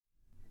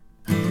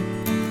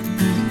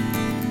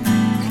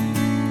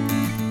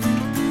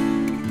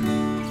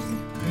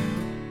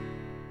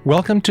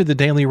Welcome to the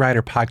Daily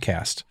Writer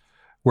Podcast,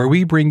 where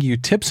we bring you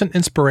tips and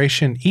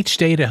inspiration each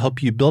day to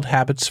help you build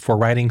habits for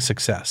writing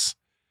success.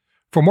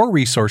 For more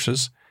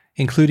resources,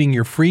 including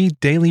your free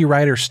Daily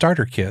Writer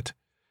Starter Kit,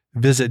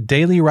 visit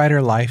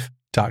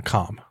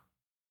dailywriterlife.com.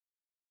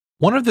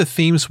 One of the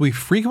themes we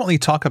frequently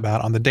talk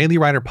about on the Daily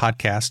Writer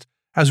Podcast,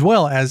 as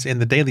well as in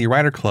the Daily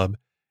Writer Club,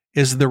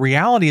 is the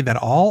reality that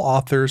all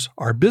authors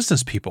are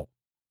business people.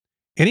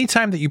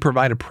 Anytime that you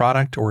provide a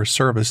product or a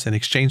service in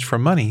exchange for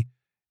money,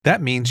 that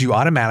means you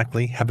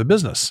automatically have a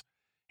business.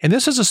 And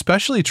this is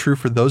especially true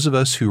for those of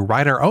us who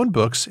write our own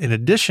books in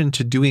addition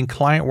to doing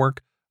client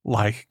work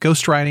like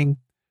ghostwriting,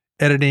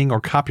 editing, or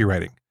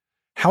copywriting.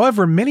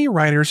 However, many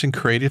writers and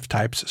creative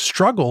types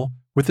struggle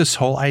with this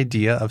whole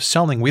idea of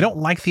selling. We don't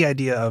like the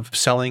idea of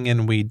selling,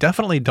 and we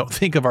definitely don't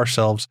think of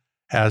ourselves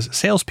as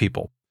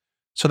salespeople.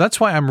 So that's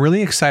why I'm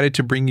really excited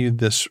to bring you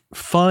this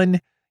fun,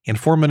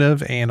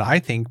 informative, and I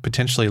think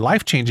potentially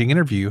life-changing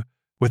interview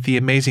with the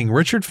amazing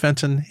Richard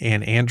Fenton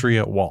and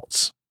Andrea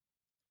Waltz.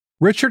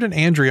 Richard and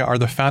Andrea are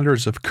the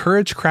founders of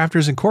Courage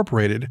Crafters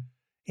Incorporated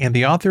and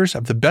the authors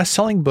of the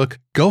best-selling book,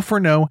 Go for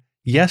No,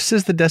 Yes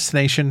is the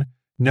Destination,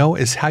 No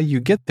is How You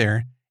Get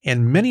There,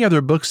 and many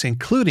other books,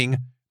 including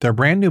their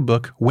brand new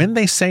book, When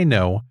They Say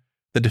No,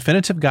 The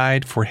Definitive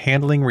Guide for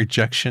Handling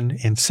Rejection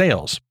in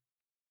Sales.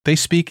 They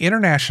speak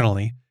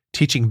internationally,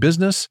 teaching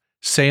business,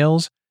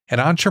 sales, and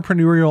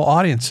entrepreneurial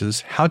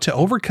audiences how to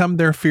overcome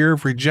their fear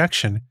of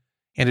rejection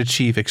and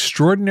achieve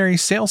extraordinary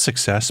sales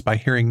success by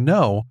hearing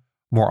no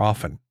more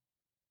often.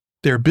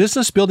 Their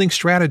business building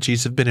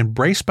strategies have been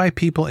embraced by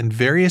people in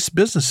various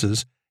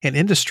businesses and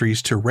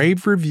industries to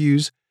rave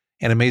reviews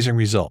and amazing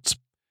results.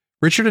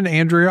 Richard and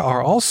Andrea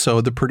are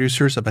also the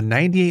producers of a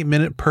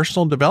 98-minute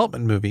personal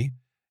development movie,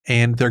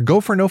 and their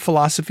Go for No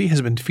philosophy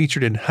has been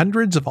featured in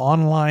hundreds of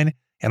online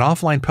and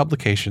offline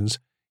publications,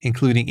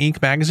 including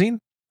Inc. magazine,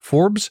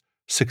 Forbes,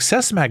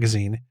 Success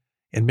magazine,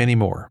 and many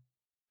more.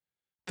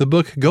 The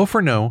book Go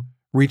for No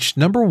reached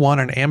number 1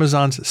 on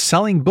Amazon's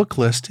selling book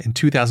list in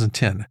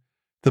 2010.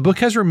 The book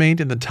has remained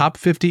in the top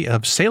 50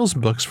 of sales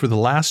books for the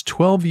last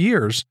 12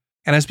 years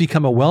and has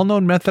become a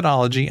well-known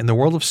methodology in the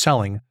world of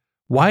selling,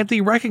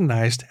 widely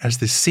recognized as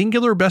the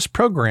singular best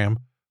program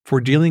for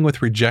dealing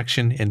with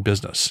rejection in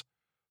business.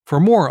 For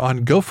more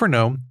on Go for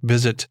No,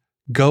 visit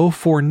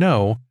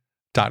goforno.com.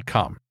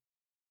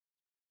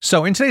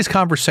 So in today's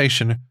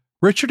conversation,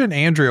 Richard and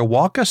Andrea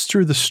walk us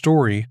through the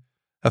story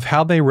of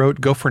how they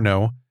wrote Go for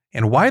No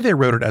and why they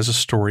wrote it as a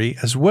story,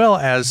 as well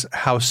as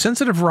how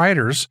sensitive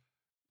writers,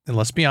 and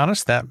let's be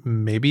honest, that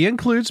maybe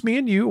includes me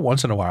and you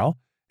once in a while,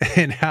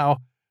 and how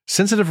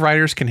sensitive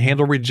writers can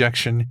handle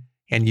rejection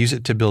and use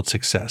it to build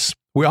success.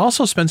 We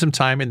also spend some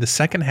time in the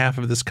second half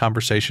of this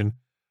conversation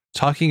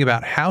talking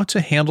about how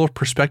to handle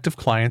prospective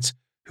clients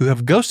who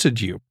have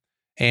ghosted you.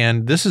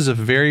 And this is a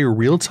very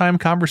real-time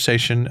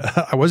conversation.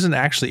 I wasn't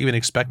actually even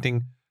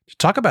expecting to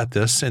talk about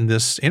this in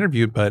this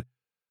interview, but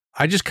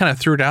I just kind of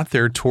threw it out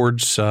there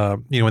towards,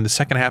 in the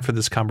second half of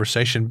this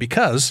conversation,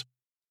 because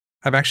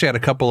I've actually had a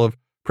couple of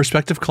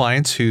prospective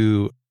clients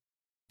who,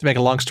 to make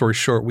a long story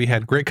short, we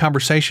had great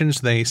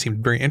conversations. They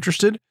seemed very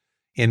interested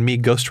in me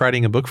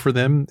ghostwriting a book for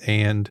them,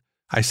 and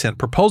I sent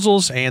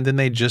proposals, and then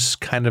they just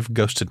kind of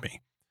ghosted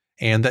me.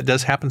 And that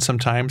does happen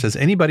sometimes, as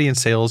anybody in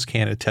sales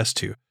can attest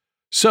to.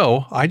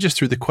 So I just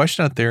threw the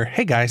question out there,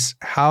 hey guys,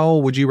 how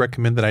would you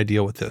recommend that I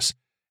deal with this?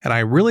 And I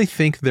really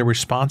think their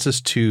responses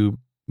to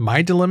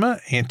my dilemma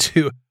and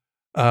to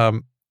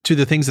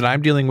the things that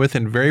I'm dealing with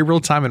in very real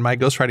time in my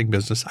ghostwriting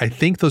business, I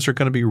think those are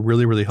going to be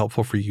really, really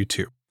helpful for you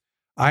too.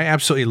 I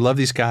absolutely love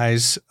these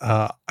guys.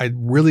 I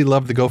really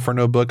love the Go for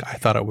No book. I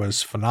thought it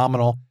was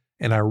phenomenal.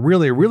 And I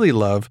really, really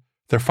love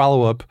their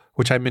follow-up,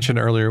 which I mentioned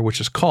earlier,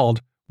 which is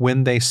called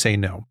When They Say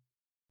No.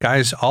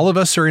 Guys, all of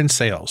us are in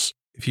sales.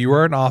 If you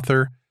are an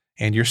author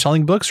and you're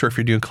selling books, or if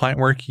you're doing client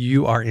work,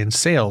 you are in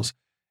sales.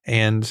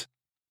 And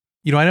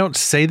I don't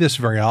say this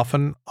very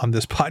often on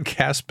this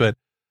podcast, but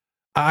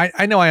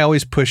I know I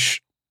always push,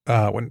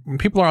 when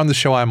people are on the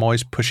show, I'm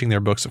always pushing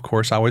their books, of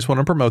course. I always want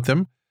to promote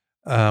them,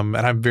 and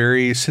I'm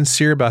very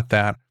sincere about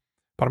that.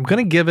 But I'm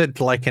going to give it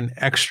like an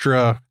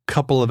extra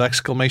couple of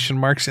exclamation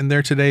marks in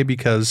there today,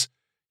 because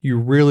you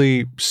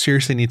really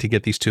seriously need to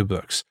get these two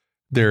books.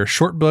 They're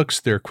short books,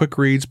 they're quick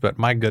reads, but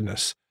my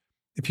goodness,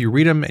 if you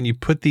read them and you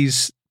put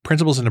these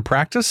principles into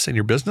practice in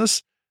your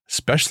business,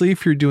 especially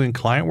if you're doing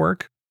client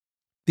work,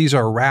 these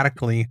are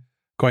radically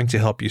going to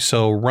help you.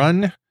 So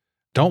run,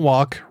 don't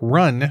walk,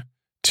 run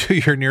to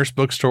your nearest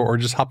bookstore, or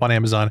just hop on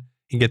Amazon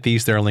and get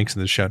these. There are links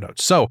in the show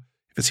notes. So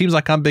if it seems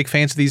like I'm big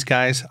fans of these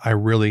guys, I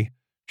really,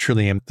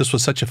 truly am. This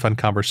was such a fun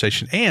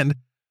conversation. And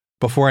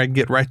before I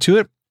get right to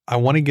it, I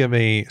want to give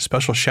a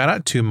special shout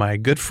out to my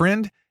good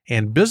friend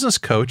and business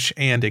coach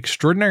and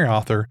extraordinary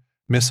author,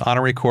 Miss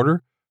Honoree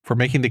Corder, for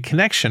making the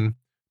connection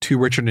to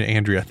Richard and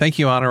Andrea. Thank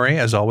you, Honoree,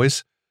 as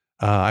always.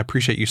 I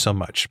appreciate you so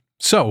much.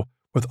 So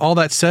with all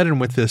that said, and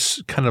with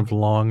this kind of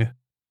long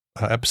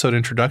episode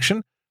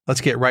introduction,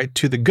 let's get right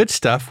to the good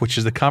stuff, which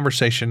is the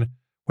conversation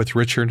with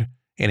Richard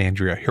and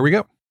Andrea. Here we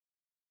go.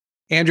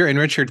 Andrea and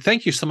Richard,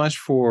 thank you so much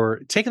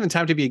for taking the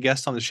time to be a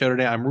guest on the show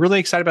today. I'm really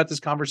excited about this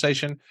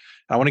conversation.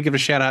 I want to give a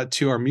shout out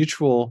to our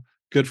mutual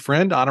good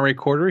friend, Honoré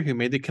Corder, who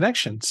made the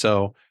connection.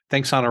 So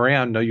thanks, Honoré.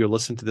 I know you'll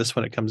listen to this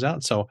when it comes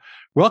out. So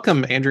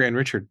welcome, Andrea and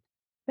Richard.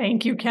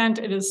 Thank you, Kent.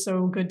 It is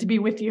so good to be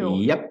with you.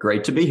 Yep,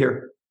 great to be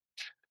here.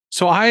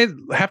 So I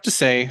have to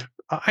say,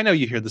 I know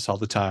you hear this all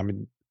the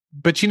time,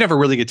 but you never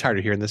really get tired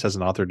of hearing this as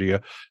an author, do you?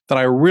 That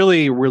I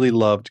really, really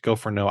loved Go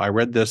for No. I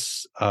read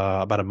this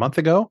about a month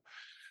ago.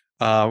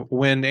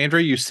 When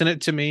Andrea, you sent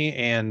it to me,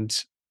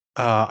 and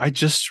I'm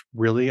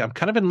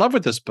kind of in love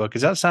with this book.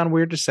 Does that sound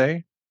weird to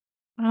say?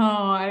 Oh,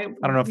 I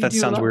don't know if that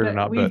sounds weird or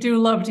not. We do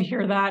love to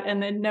hear that.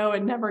 And then no,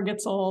 it never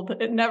gets old.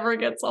 It never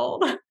gets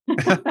old.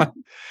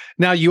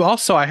 Now, you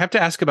also, I have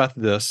to ask about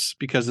this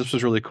because this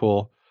was really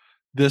cool.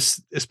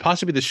 This is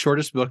possibly the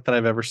shortest book that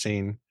I've ever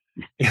seen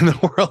in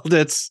the world.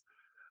 It's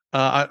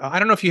I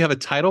don't know if you have a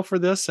title for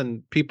this,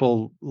 and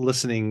people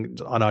listening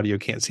on audio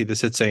can't see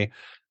this. It's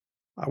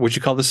would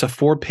you call this a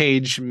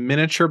 4-page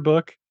miniature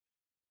book?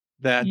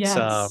 That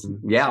yes.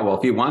 Yeah, well,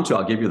 if you want to,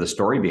 I'll give you the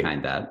story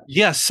behind that.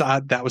 Yes,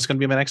 that was going to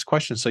be my next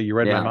question. So you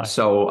read my mind.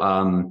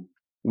 So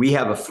we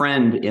have a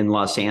friend in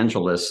Los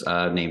Angeles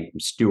named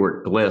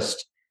Stuart Glist,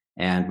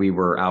 and we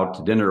were out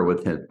to dinner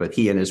with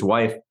he and his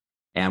wife,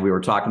 and we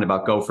were talking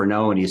about Go for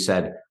No, and he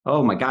said,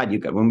 "Oh my God,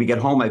 when we get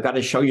home, I've got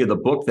to show you the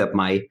book that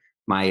my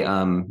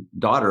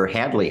daughter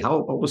Hadley,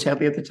 how old was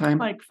Hadley at the time?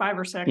 Like 5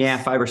 or 6. Yeah,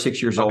 5 or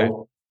 6 years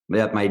old.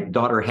 That my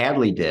daughter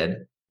Hadley did."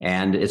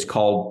 And it's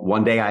called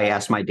One Day I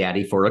Asked My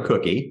Daddy for a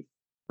Cookie,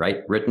 right?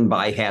 Written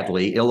by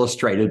Hadley,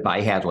 illustrated by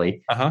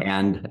Hadley.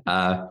 And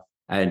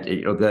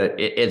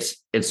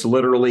it's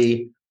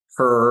literally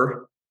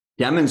her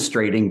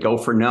demonstrating Go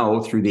for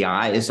No through the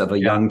eyes of a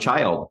young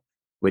child,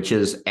 which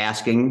is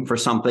asking for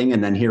something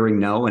and then hearing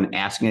no, and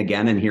asking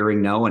again and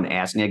hearing no, and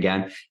asking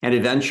again. And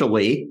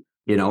eventually,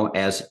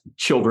 as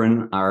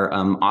children are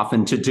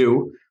often to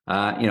do,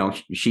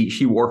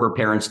 she wore her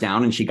parents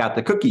down and she got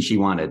the cookie she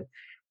wanted.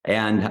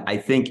 And I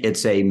think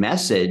it's a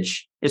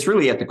message. It's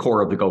really at the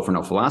core of the Go for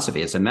No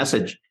philosophy. It's a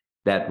message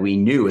that we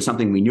knew, is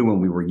something we knew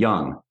when we were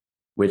young,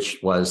 which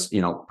was,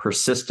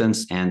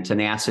 persistence and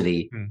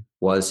tenacity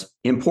was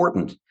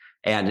important.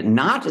 And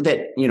not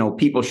that,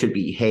 people should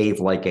behave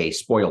like a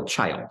spoiled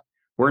child.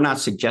 We're not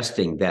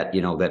suggesting that,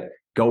 that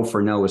Go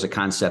for No as a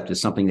concept is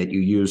something that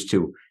you use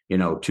to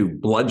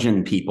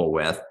bludgeon people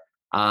with.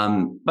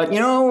 But,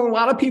 a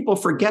lot of people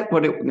forget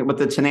what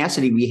the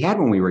tenacity we had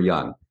when we were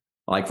young.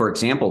 Like, for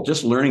example,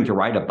 just learning to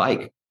ride a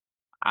bike.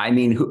 I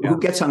mean, who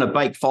gets on a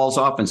bike, falls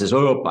off and says,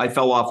 "Oh, I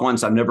fell off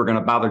once, I'm never going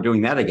to bother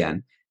doing that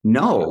again."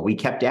 No, we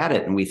kept at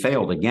it and we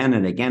failed again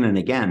and again and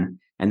again.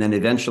 And then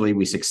eventually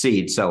we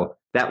succeed. So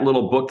that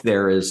little book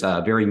there is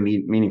very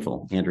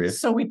meaningful, Andrea.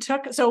 So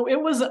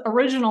it was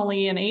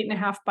originally an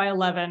 8.5 by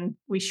 11.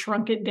 We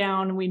shrunk it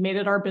down. We made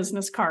it our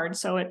business card.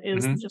 So it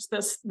is just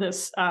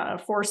this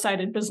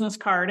 4-sided business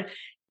card.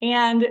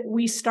 And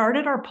we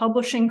started our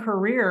publishing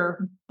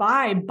career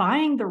by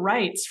buying the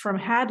rights from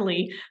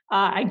Hadley.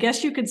 I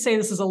guess you could say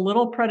this is a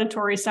little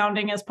predatory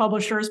sounding as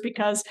publishers,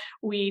 because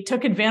we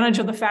took advantage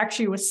of the fact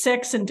she was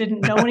 6 and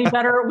didn't know any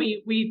better.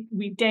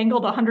 We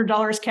dangled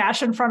 $100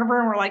 cash in front of her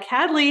and we're like,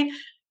 "Hadley,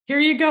 here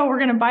you go. We're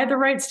going to buy the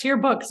rights to your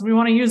book because we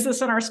want to use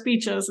this in our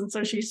speeches." And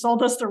so she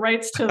sold us the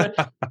rights to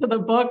the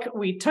book.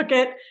 We took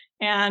it.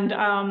 And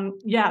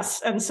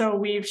and so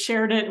we've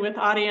shared it with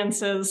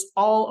audiences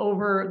all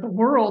over the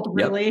world,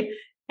 really.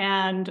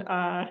 And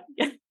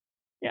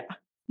yeah.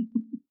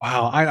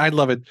 Wow, I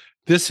love it.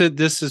 This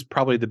is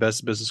probably the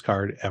best business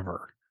card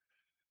ever.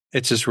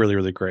 It's just really,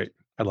 really great.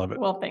 I love it.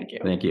 Well, thank you.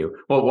 Thank you.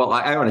 Well,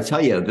 I want to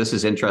tell you, this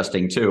is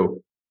interesting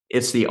too.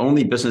 It's the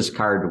only business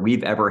card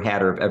we've ever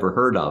had or have ever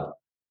heard of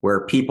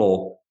where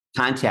people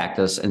contact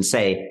us and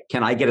say,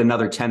 "Can I get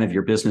another 10 of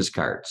your business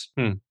cards?"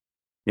 And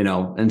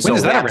when so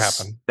does that ever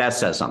happen? That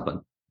says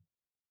something.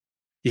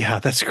 Yeah,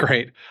 that's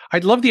great.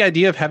 I'd love the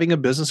idea of having a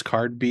business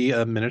card be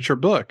a miniature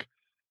book.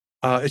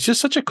 It's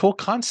just such a cool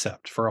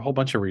concept for a whole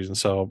bunch of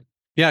reasons. So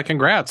yeah,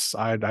 congrats.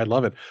 I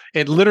love it.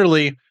 It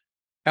literally,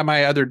 I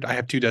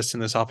have 2 desks in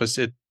this office.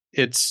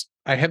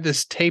 I have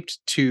this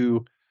taped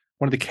to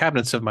one of the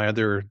cabinets of my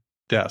other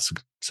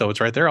desk. So it's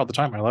right there all the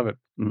time. I love it.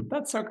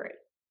 That's so great.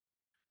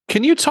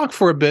 Can you talk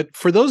for a bit,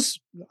 for those,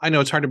 I know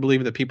it's hard to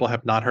believe that people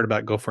have not heard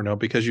about Go for No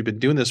because you've been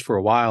doing this for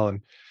a while,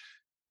 and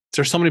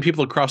there's so many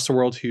people across the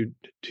world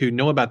who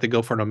know about the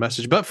Go for No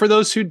message. But for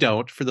those who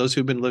don't, for those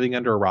who've been living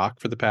under a rock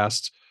for the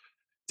past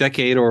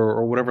decade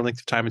or whatever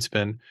length of time it's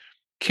been,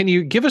 can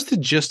you give us the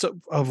gist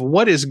of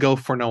what is Go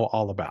for No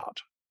all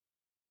about?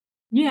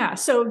 Yeah.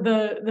 So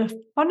the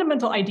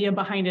fundamental idea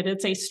behind it,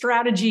 it's a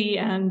strategy,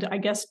 and I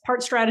guess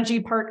part strategy,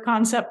 part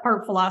concept,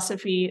 part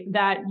philosophy,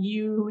 that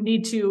you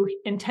need to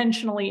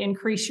intentionally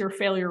increase your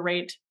failure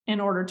rate in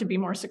order to be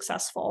more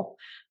successful.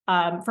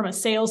 From a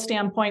sales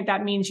standpoint,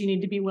 that means you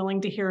need to be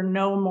willing to hear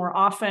no more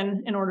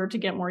often in order to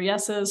get more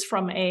yeses.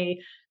 From a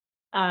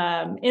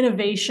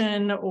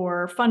innovation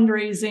or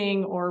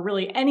fundraising or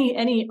really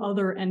any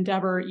other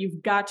endeavor,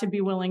 you've got to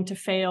be willing to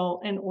fail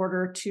in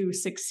order to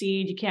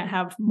succeed. You can't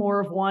have more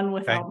of one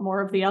without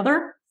more of the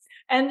other.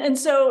 And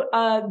so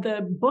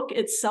the book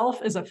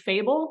itself is a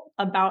fable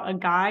about a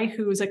guy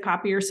who's a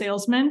copier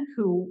salesman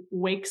who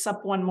wakes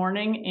up one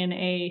morning in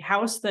a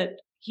house that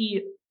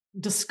he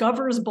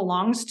discovers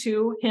belongs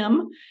to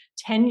him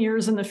 10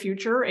 years in the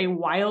future, a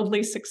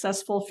wildly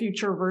successful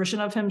future version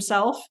of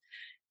himself.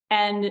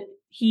 And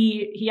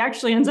he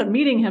actually ends up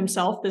meeting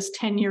himself, this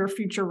 10-year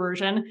future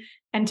version.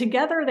 And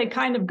together they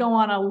kind of go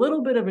on a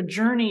little bit of a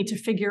journey to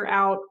figure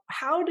out,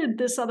 how did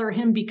this other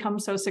him become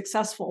so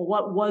successful?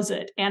 What was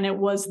it? And it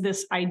was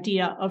this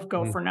idea of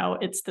go for no.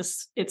 It's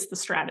the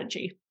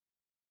strategy.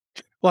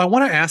 Well, I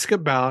want to ask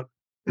about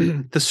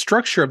the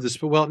structure of this,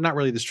 but well, not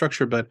really the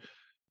structure, but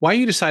why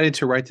you decided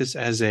to write this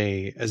as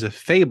a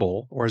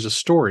fable or as a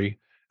story,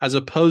 as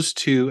opposed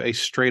to a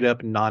straight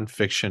up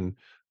nonfiction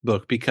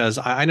book, because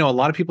I know a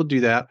lot of people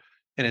do that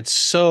and it's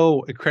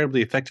so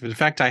incredibly effective. In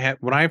fact,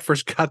 when I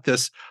first got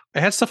this,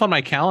 I had stuff on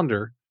my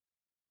calendar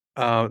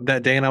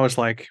that day and I was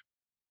like,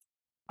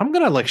 I'm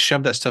going to like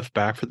shove that stuff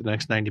back for the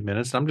next 90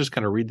 minutes. And I'm just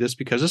going to read this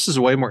because this is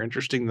way more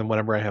interesting than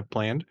whatever I have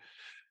planned.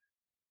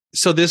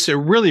 So it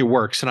really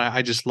works and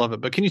I just love it.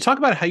 But can you talk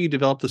about how you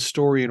developed the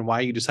story and why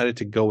you decided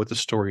to go with the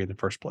story in the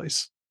first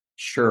place?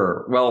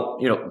 Sure. Well,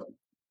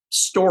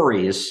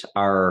 stories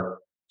are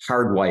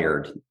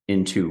hardwired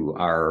into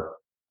our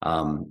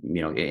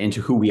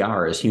into who we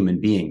are as human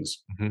beings,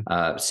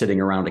 sitting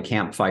around a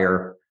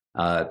campfire,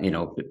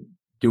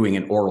 doing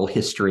an oral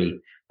history.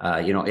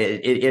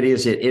 It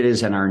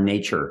is in our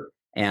nature.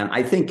 And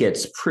I think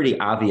it's pretty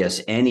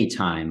obvious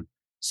anytime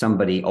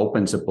somebody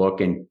opens a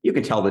book, and you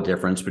can tell the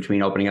difference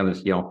between opening up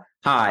as,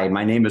 hi,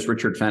 my name is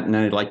Richard Fenton,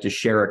 and I'd like to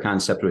share a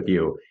concept with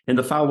you. In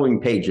the following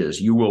pages,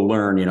 you will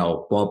learn,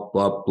 blah,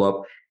 blah,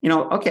 blah.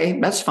 Okay,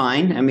 that's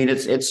fine. I mean,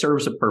 it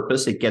serves a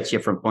purpose. It gets you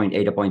from point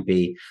A to point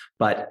B.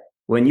 But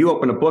when you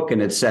open a book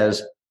and it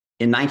says,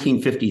 in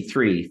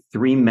 1953,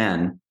 3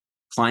 men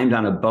climbed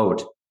on a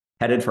boat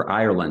headed for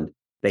Ireland.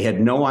 They had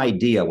no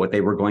idea what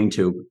they were going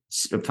to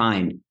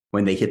find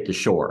when they hit the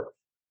shore.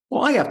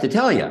 Well, I have to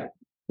tell you,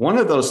 one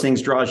of those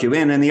things draws you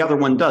in and the other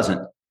one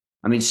doesn't.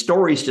 I mean,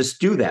 stories just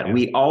do that. Yeah.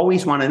 We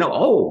always want to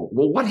know,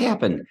 what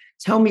happened?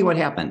 Tell me what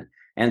happened.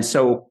 And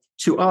so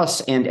to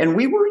us, and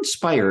we were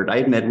inspired, I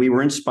admit, we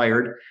were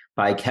inspired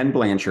by Ken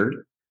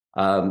Blanchard.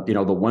 The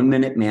 1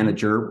 Minute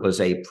Manager was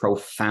a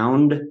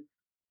profound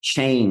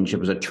change. It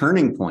was a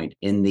turning point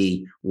in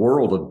the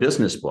world of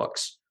business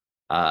books.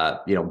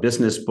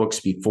 Business books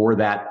before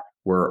that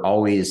were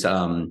always,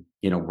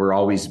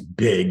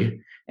 big,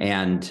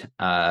 and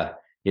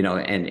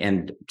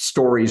and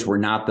stories were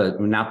not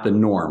the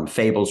norm.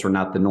 Fables were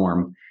not the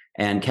norm.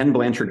 And Ken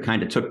Blanchard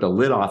kind of took the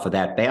lid off of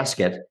that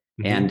basket,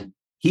 and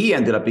he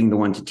ended up being the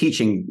one to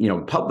teaching,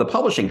 the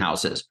publishing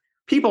houses.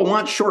 People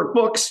want short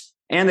books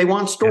and they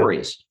want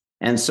stories. Yeah.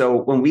 And so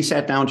when we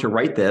sat down to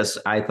write this,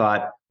 I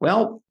thought,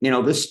 well,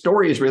 this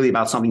story is really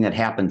about something that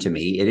happened to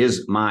me. It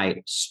is my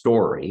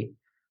story.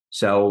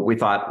 So we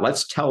thought,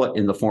 let's tell it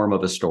in the form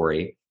of a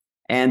story.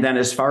 And then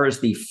as far as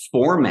the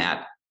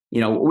format,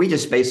 we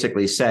just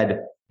basically said,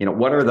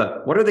 what are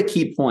the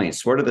key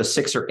points? What are the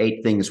 6 or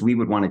 8 things we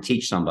would want to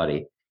teach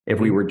somebody if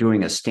we were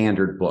doing a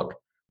standard book?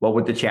 What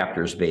would the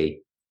chapters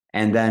be?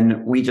 And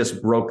then we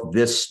just broke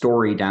this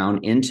story down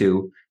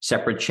into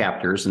separate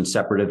chapters and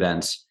separate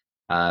events.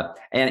 And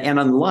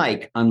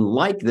unlike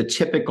the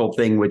typical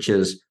thing, which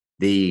is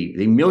the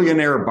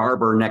millionaire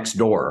barber next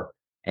door,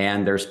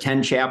 and there's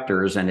 10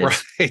 chapters and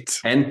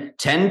it's right.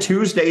 10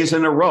 Tuesdays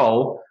in a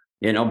row,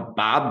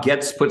 Bob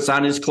puts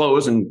on his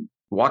clothes and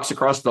walks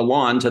across the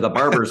lawn to the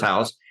barber's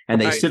house and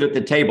they sit at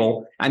the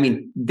table. I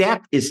mean,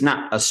 that is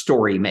not a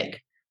story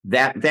make.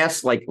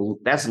 That's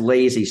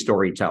lazy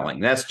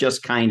storytelling. That's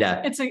just kind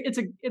of it's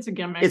a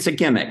gimmick. It's a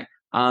gimmick.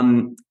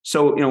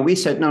 So we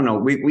said no,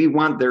 we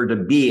want there to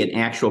be an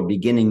actual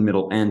beginning,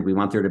 middle, end. We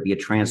want there to be a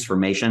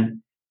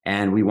transformation,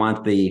 and we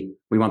want the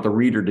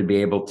reader to be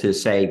able to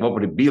say, what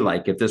would it be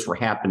like if this were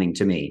happening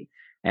to me?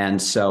 And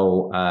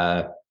so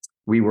I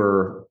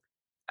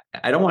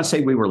don't want to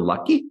say we were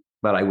lucky,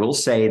 but I will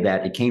say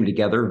that it came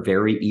together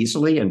very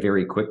easily and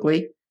very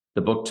quickly.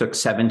 The book took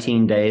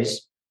 17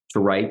 days to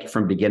write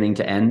from beginning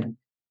to end.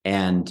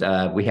 And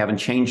we haven't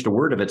changed a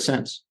word of it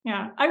since.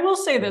 Yeah, I will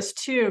say this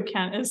too,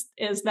 Ken,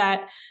 is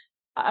that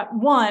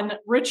one,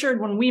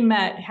 Richard, when we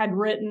met, had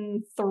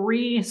written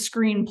 3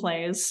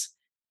 screenplays.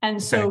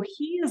 And so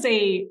he is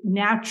a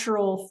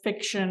natural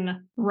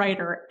fiction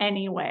writer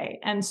anyway.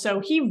 And so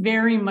he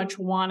very much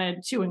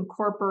wanted to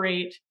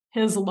incorporate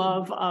his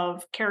love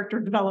of character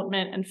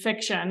development and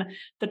fiction.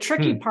 The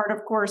tricky part,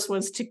 of course,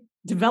 was to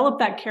develop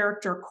that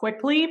character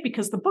quickly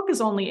because the book is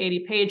only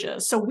 80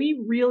 pages. So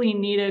we really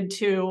needed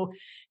to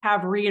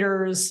have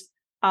readers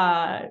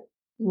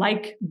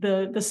like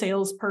the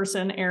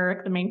salesperson,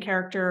 Eric, the main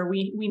character.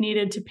 We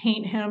needed to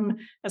paint him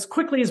as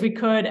quickly as we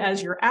could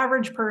as your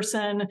average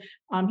person.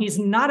 He's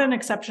not an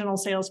exceptional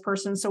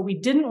salesperson. So we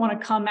didn't want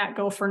to come at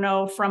Go for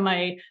No from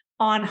a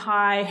on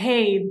high,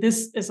 hey,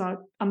 this is an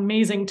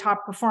amazing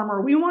top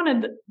performer. We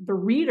wanted the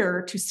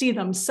reader to see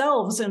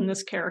themselves in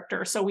this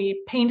character. So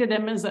we painted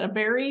him as a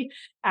very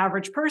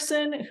average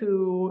person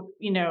who,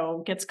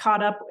 gets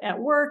caught up at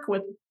work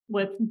with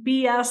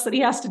BS that he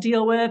has to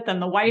deal with,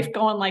 and the wife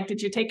going like,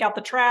 did you take out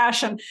the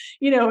trash? And,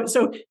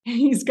 so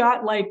he's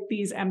got like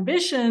these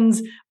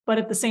ambitions, but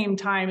at the same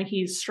time,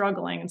 he's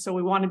struggling. And so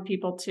we wanted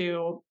people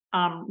to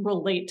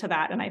relate to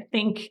that. And I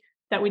think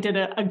that we did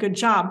a good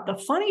job. The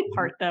funny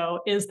part, though,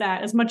 is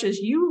that as much as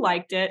you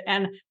liked it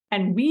and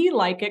we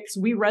like it because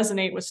we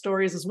resonate with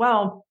stories as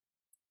well,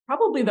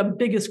 probably the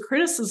biggest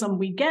criticism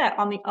we get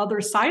on the other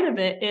side of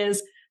it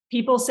is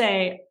people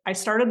say, I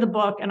started the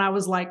book and I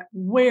was like,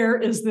 where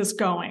is this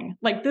going?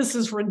 Like, this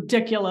is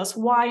ridiculous.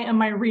 Why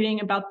am I reading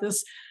about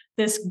this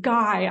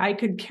guy? I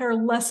could care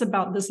less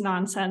about this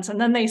nonsense. And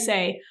then they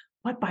say,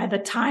 but by the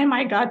time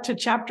I got to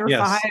chapter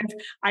 5,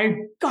 I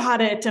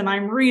got it and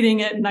I'm reading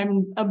it and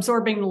I'm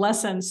absorbing the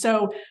lesson.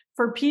 So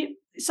for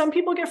some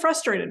people get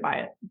frustrated by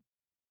it.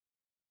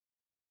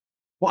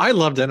 Well, I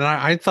loved it. And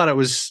I thought it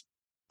was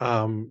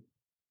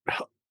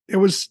it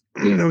was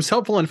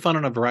helpful and fun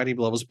on a variety of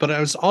levels, but it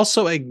was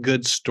also a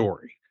good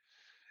story.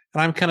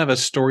 And I'm kind of a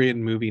story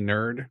and movie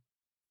nerd.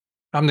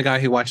 I'm the guy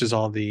who watches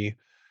all the,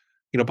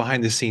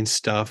 behind the scenes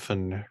stuff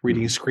and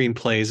reading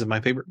screenplays of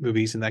my favorite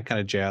movies and that kind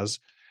of jazz.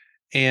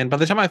 And by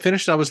the time I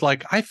finished, I was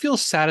like, I feel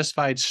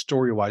satisfied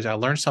story-wise. I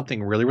learned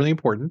something really, really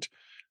important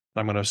that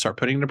I'm going to start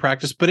putting into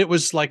practice, but it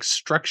was like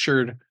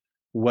structured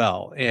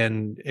well,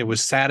 and it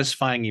was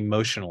satisfying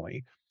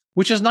emotionally,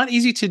 which is not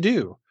easy to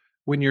do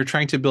when you're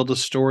trying to build a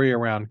story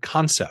around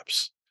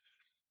concepts.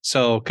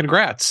 So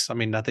congrats. I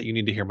mean, not that you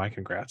need to hear my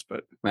congrats,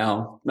 but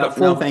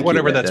thank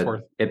whatever you. That's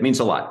worth. It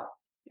means a lot.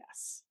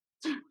 Yes.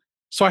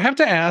 So I have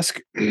to ask,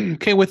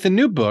 okay, with the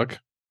new book,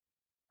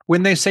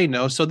 when they say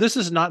no, so this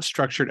is not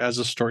structured as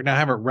a story. Now I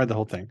haven't read the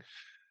whole thing,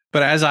 but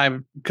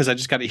because I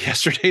just got it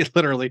yesterday,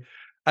 literally,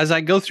 as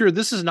I go through,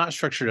 this is not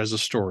structured as a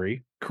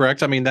story,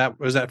 correct? I mean,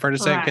 was that fair to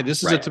say? Right. Okay,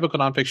 this is a typical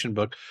nonfiction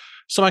book.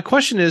 So my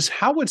question is,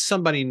 how would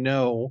somebody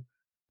know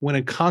when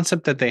a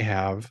concept that they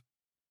have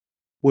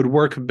would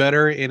work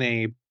better in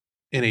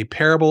a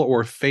parable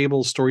or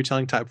fable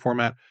storytelling type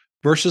format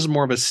versus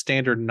more of a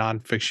standard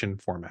nonfiction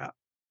format?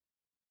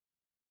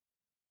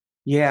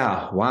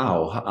 Yeah.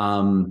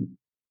 Wow.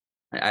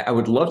 I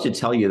would love to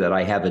tell you that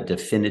I have a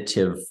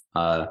definitive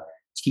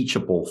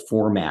teachable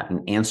format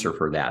and answer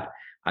for that.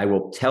 I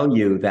will tell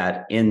you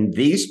that in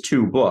these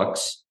two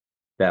books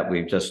that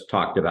we've just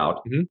talked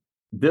about,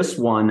 this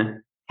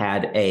one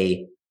had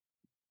a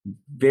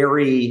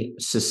very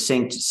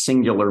succinct,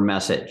 singular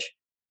message.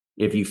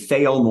 If you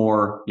fail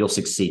more, you'll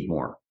succeed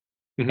more.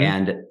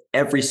 And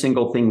every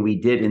single thing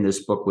we did in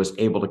this book was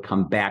able to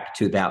come back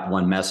to that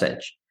one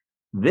message.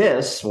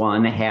 This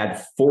one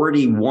had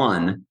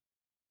 41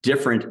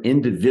 different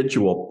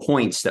individual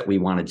points that we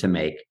wanted to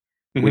make,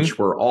 which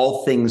were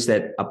all things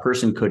that a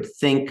person could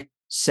think,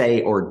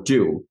 say, or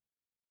do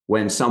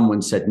when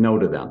someone said no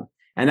to them.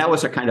 And that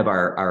was a kind of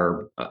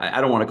our I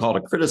don't want to call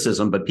it a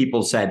criticism, but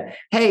people said,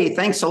 hey,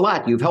 thanks a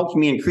lot. You've helped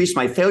me increase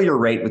my failure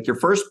rate with your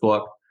first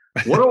book.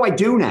 What do I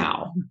do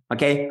now?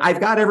 Okay, I've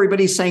got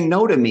everybody saying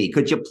no to me.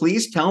 Could you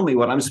please tell me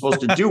what I'm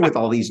supposed to do with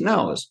all these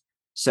no's?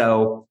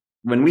 So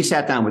when we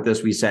sat down with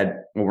this, we said,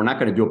 well, we're not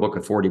going to do a book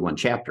of 41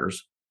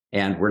 chapters.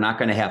 And we're not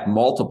going to have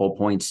multiple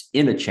points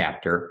in a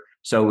chapter.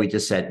 So we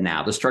just said,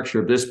 now the structure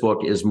of this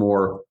book is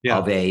more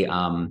of a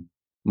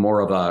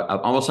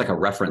almost like a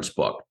reference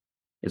book.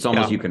 It's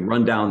almost you can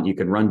run down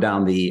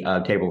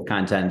the table of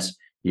contents.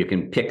 You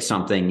can pick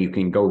something. You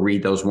can go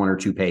read those 1 or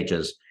 2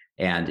 pages,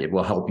 and it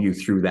will help you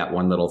through that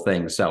one little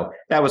thing. So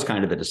that was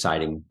kind of the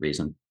deciding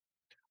reason.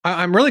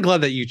 I'm really glad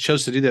that you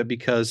chose to do that,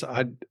 because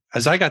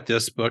as I got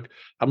this book,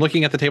 I'm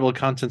looking at the table of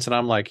contents and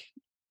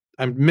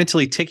I'm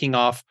mentally ticking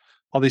off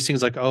all these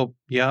things like, oh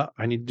yeah,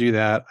 I need to do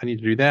that. I need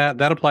to do that.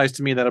 That applies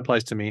to me. That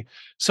applies to me.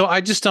 So I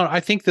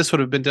think this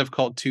would have been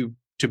difficult to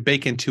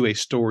bake into a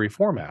story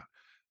format.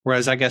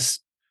 Whereas I guess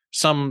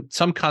some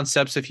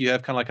concepts, if you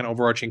have kind of like an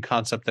overarching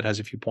concept that has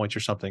a few points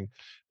or something,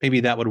 maybe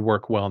that would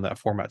work well in that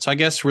format. So I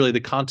guess really the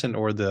content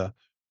or the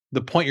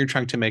point you're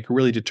trying to make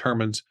really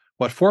determines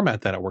what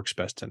format that it works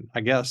best in,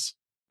 I guess.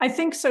 I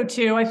think so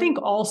too. I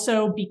think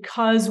also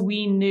because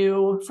we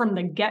knew from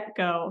the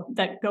get-go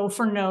that Go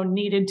for No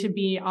needed to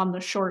be on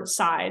the short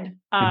side.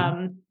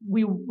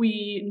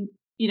 We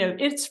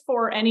it's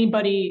for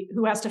anybody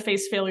who has to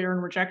face failure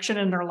and rejection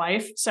in their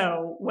life.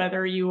 So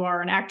whether you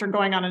are an actor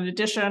going on an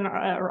audition,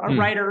 a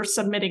writer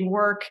submitting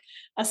work,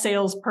 a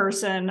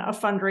salesperson, a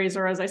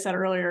fundraiser, as I said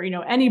earlier,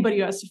 anybody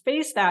who has to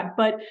face that.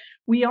 But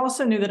we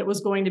also knew that it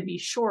was going to be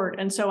short.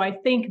 And so I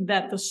think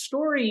that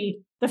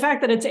the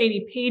fact that it's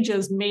 80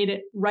 pages made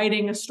it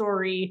writing a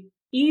story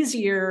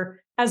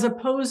easier, as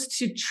opposed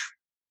to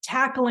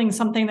tackling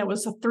something that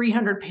was a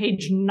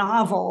 300-page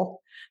novel,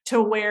 to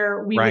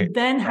where we would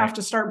then have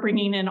to start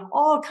bringing in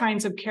all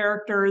kinds of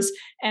characters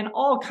and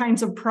all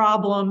kinds of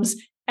problems.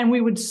 And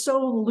we would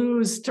so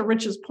lose, to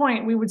Rich's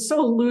point, we would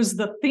so lose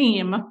the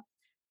theme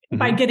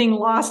by getting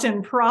lost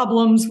in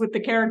problems with the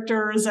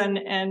characters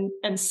and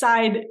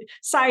side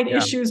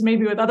issues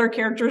maybe with other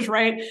characters,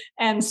 right?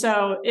 And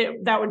so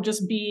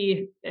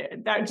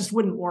that just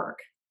wouldn't work.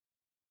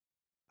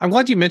 I'm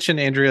glad you mentioned,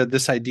 Andrea,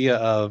 this idea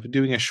of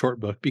doing a short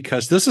book,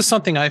 because this is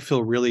something I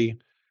feel really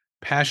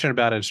passionate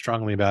about and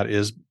strongly about.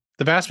 Is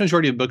the vast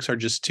majority of books are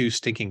just too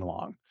stinking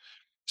long,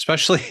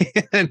 especially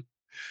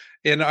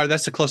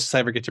that's the closest I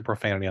ever get to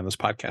profanity on this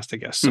podcast, I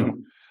guess. So,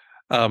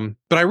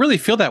 but I really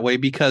feel that way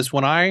because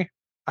when I'm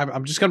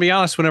just going to be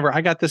honest, whenever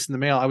I got this in the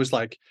mail, I was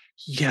like,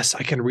 yes,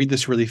 I can read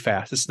this really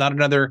fast. It's not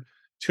another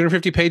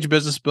 250-page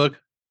business book.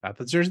 Not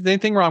that there's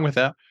anything wrong with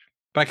that,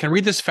 but I can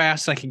read this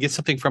fast and I can get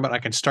something from it. And I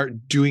can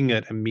start doing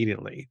it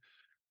immediately.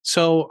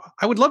 So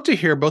I would love to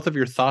hear both of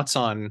your thoughts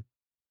on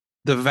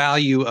the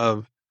value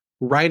of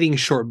writing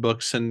short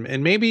books and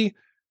maybe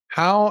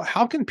how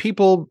can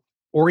people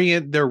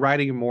orient their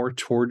writing more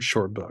towards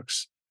short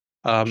books,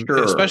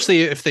 Sure.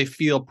 especially if they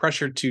feel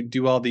pressured to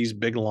do all these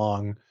big,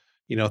 long,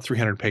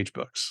 300-page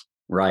books.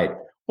 Right.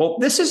 Well,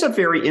 this is a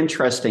very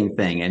interesting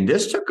thing. And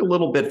this took a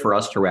little bit for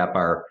us to wrap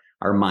our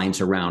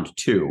minds around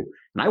too.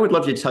 And I would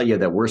love to tell you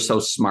that we're so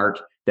smart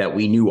that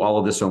we knew all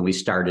of this when we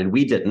started.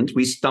 We didn't.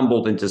 We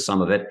stumbled into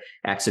some of it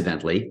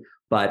accidentally.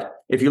 But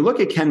if you look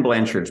at Ken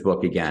Blanchard's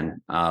book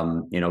again,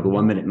 The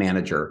 1 Minute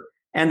Manager,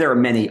 and there are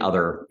many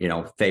other,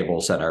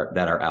 fables that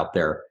are out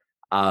there.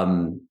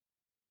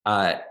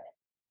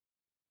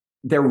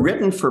 They're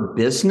written for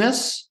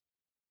business,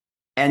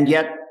 and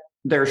yet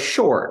they're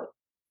short.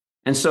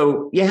 And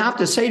so you have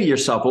to say to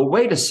yourself, well,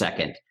 wait a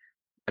second.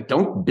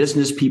 Don't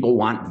business people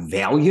want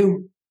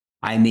value?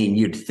 I mean,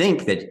 you'd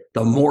think that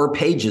the more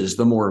pages,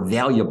 the more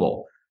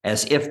valuable,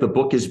 as if the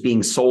book is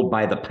being sold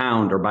by the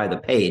pound or by the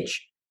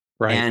page.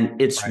 Right.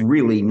 And it's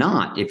really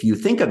not. If you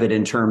think of it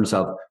in terms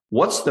of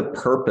what's the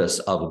purpose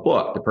of a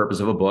book, the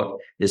purpose of a book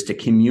is to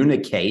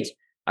communicate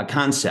a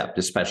concept,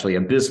 especially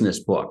a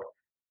business book.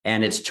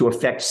 And it's to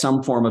affect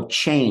some form of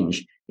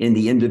change in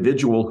the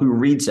individual who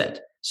reads it,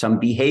 some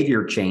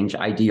behavior change,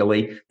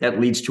 ideally, that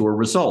leads to a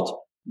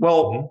result.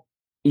 Well,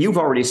 you've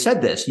already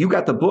said this. You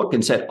got the book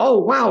and said, oh,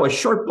 wow, a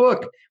short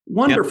book.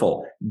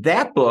 Wonderful. Yep.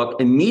 That book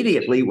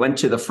immediately went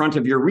to the front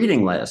of your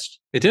reading list.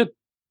 It did.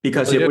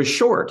 Because it was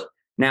short.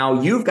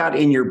 Now, you've got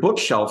in your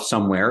bookshelf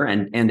somewhere,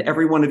 and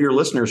every one of your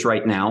listeners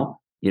right now,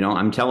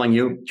 I'm telling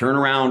you, turn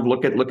around,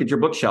 look at your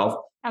bookshelf.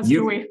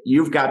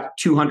 You've got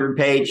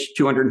 200-page,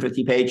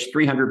 250-page,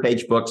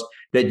 300-page books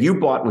that you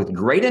bought with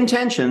great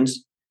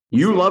intentions.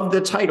 You loved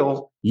the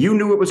title. You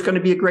knew it was going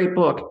to be a great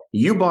book.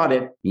 You bought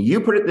it.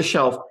 You put it on the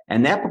shelf.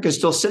 And that book is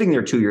still sitting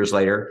there 2 years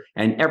later.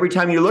 And every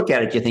time you look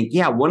at it, you think,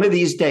 yeah, one of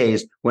these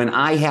days when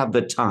I have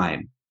the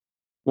time,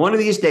 one of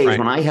these days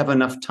when I have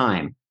enough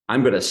time,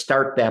 I'm going to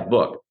start that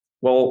book.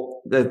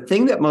 Well, the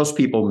thing that most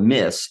people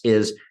miss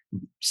is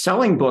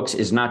selling books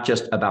is not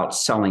just about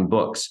selling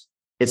books.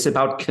 It's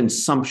about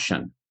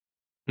consumption.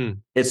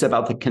 It's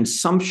about the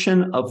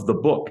consumption of the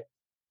book.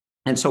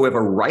 And so if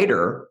a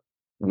writer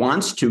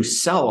wants to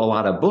sell a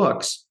lot of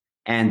books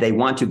and they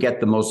want to get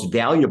the most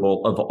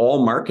valuable of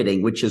all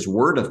marketing, which is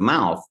word of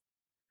mouth,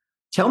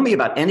 tell me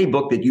about any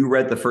book that you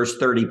read the first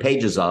 30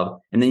 pages of,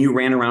 and then you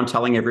ran around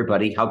telling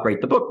everybody how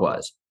great the book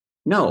was.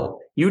 No,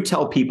 you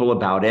tell people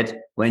about it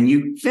when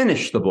you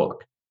finish the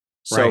book.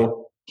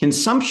 So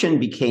consumption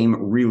became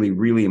really,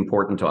 really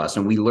important to us.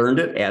 And we learned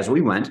it as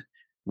we went.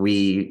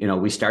 We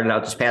started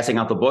out just passing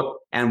out the book,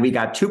 and we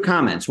got 2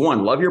 comments.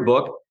 1, love your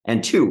book.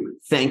 And 2,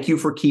 thank you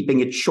for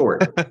keeping it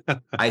short.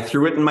 I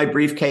threw it in my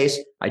briefcase.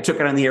 I took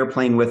it on the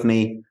airplane with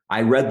me.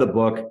 I read the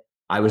book.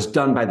 I was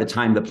done by the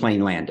time the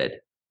plane landed.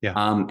 Yeah.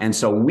 And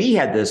so we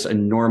had this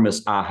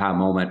enormous aha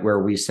moment where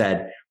we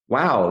said,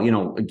 wow,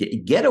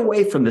 get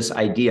away from this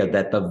idea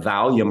that the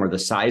volume or the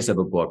size of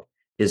a book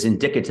is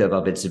indicative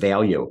of its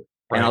value.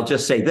 Right. And I'll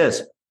just say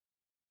this,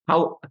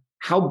 how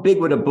big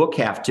would a book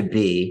have to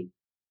be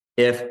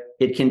if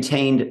it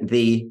contained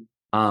the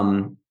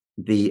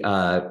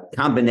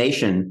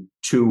combination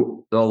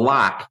to the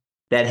lock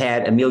that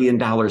had $1 million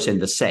in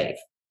the safe?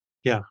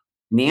 Yeah.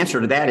 And the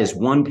answer to that is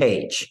 1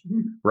 page,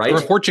 right? Or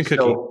a fortune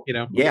cookie,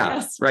 Yeah,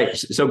 yes. Right.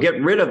 So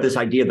get rid of this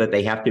idea that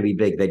they have to be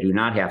big. They do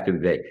not have to be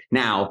big.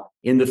 Now,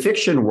 in the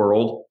fiction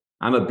world,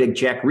 I'm a big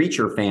Jack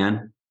Reacher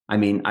fan. I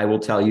mean, I will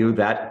tell you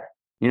that,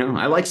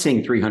 I like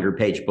seeing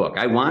 300-page book.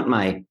 I want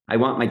my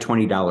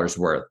 $20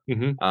 worth.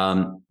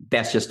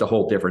 That's just a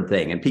whole different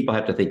thing. And people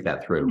have to think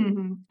that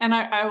through. And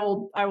I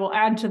will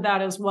add to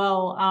that as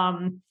well,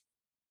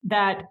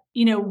 that,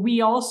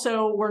 we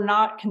also were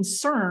not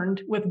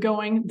concerned with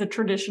going the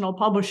traditional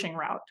publishing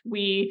route.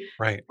 We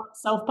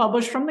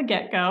self-published from the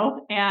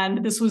get-go,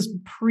 and this was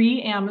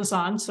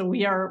pre-Amazon. So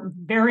we are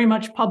very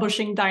much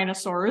publishing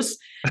dinosaurs.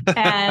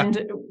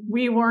 And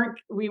we weren't,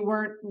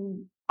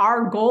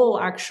 our goal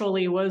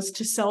actually was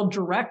to sell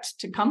direct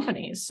to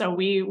companies. So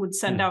we would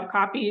send out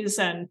copies,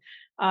 and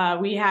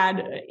We had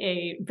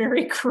a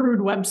very crude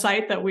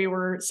website that we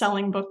were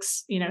selling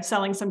books,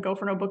 selling some Go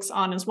for No books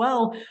on as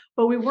well,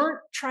 but we weren't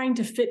trying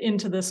to fit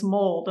into this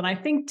mold. And I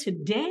think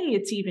today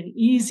it's even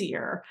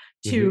easier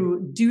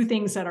to do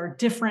things that are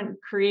different,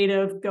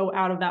 creative, go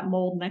out of that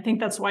mold. And I think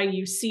that's why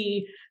you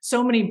see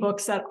so many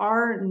books that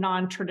are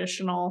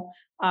non-traditional,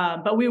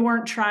 but we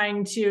weren't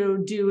trying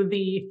to do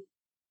the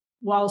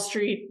Wall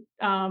Street,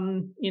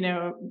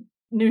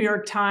 New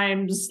York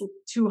Times,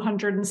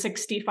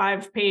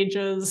 265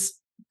 pages,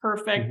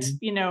 perfect,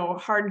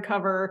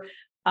 hardcover,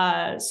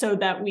 so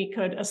that we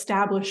could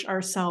establish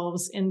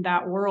ourselves in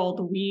that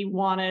world. We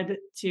wanted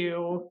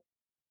to,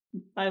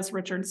 as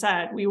Richard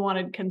said, we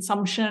wanted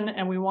consumption,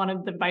 and we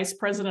wanted the vice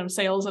president of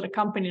sales at a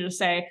company to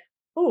say,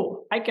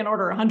 oh, I can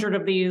order 100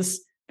 of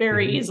these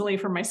very easily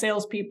for my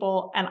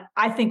salespeople, and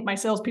I think my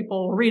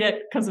salespeople will read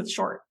it because it's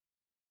short.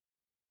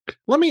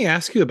 Let me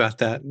ask you about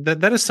that.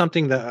 That is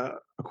something that,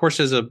 of course,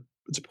 it's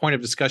a point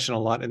of discussion a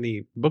lot in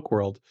the book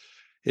world,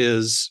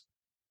 is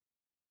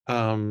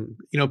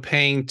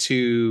paying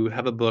to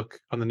have a book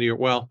on the New York.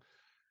 Well,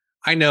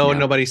 I know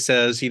nobody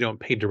says you don't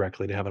pay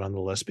directly to have it on the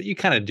list, but you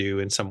kind of do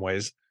in some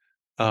ways.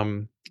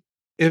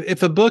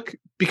 If a book,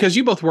 because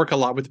you both work a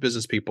lot with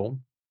business people,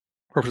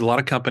 work with a lot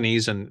of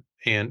companies, and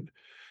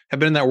have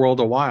been in that world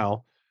a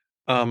while,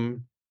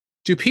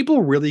 do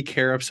people really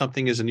care if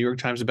something is a New York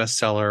Times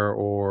bestseller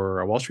or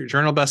a Wall Street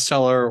Journal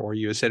bestseller or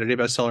USA Today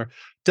bestseller?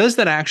 Does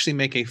that actually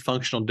make a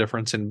functional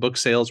difference in book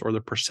sales or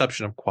the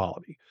perception of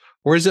quality?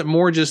 Or is it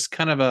more just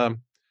kind of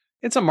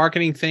it's a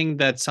marketing thing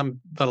that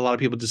a lot of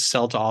people just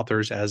sell to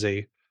authors as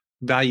a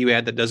value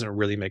add that doesn't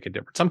really make a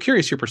difference? I'm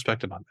curious your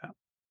perspective on that.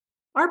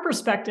 Our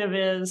perspective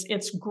is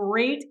it's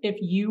great if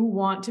you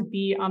want to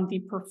be on the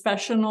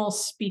professional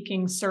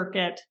speaking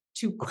circuit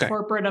to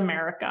corporate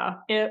America.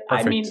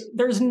 I mean,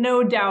 there's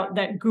no doubt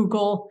that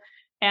Google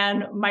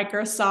and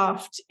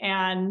Microsoft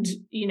and,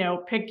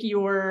 pick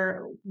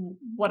your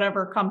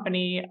whatever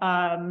company,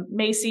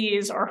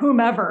 Macy's or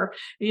whomever,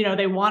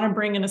 they want to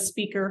bring in a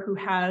speaker who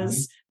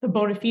has the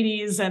bona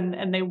fides,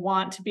 and they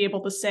want to be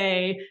able to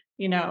say,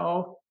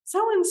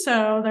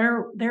 so-and-so,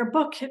 their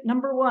book hit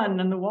 #1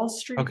 in the Wall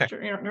Street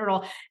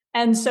Journal.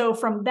 And so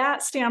from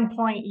that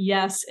standpoint,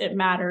 yes, it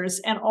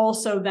matters. And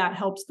also that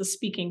helps the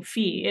speaking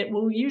fee. It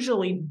will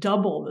usually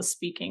double the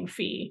speaking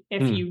fee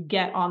if you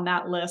get on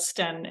that list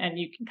and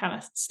you can kind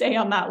of stay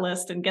on that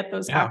list and get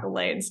those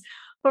accolades.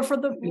 But for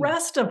the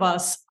rest of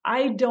us,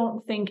 I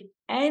don't think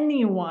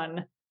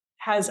anyone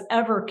has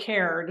ever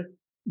cared.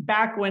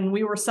 Back when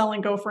we were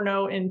selling Go for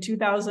No in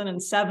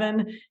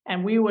 2007,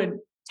 and we would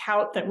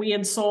tout that we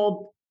had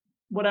sold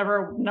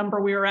whatever number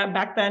we were at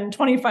back then,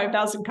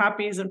 25,000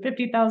 copies and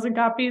 50,000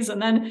 copies.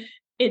 And then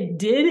it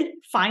did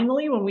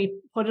finally, when we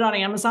put it on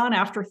Amazon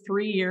after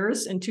 3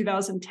 years in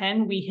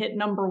 2010, we hit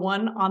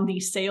 #1 on the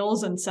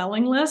sales and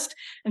selling list.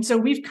 And so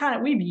we've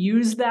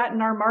used that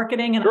in our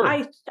marketing. And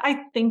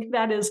I think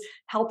that is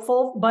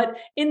helpful. But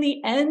in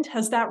the end,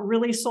 has that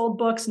really sold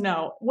books?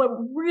 No. What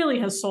really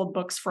has sold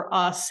books for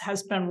us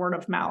has been word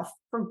of mouth,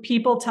 from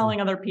people telling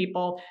other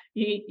people,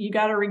 you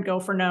got to read Go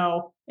for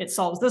No. It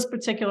solves this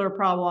particular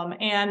problem,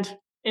 and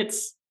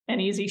it's an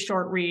easy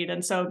short read.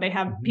 And so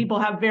people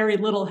have very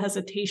little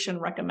hesitation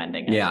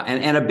recommending it. Yeah.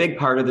 And a big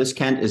part of this,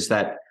 Kent, is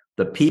that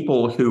the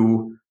people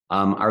who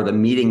are the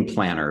meeting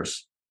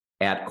planners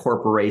at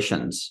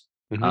corporations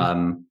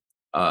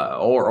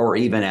or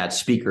even at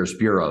speakers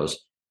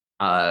bureaus,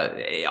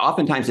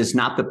 oftentimes it's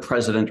not the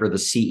president or the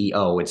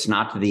CEO. It's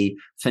not the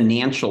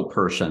financial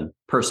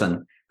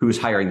person who's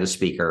hiring the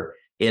speaker.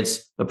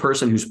 It's the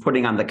person who's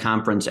putting on the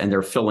conference, and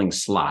they're filling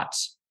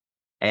slots.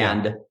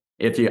 And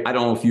I don't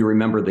know if you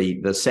remember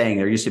the saying,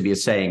 there used to be a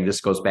saying,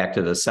 this goes back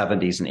to the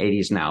 70s and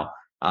 80s now.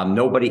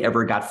 Nobody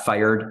ever got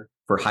fired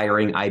for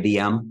hiring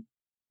IBM.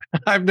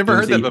 I've never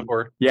heard that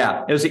before.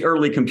 Yeah, it was the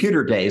early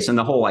computer days. And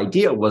the whole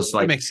idea was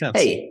like, makes sense.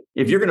 Hey,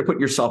 if you're going to put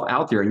yourself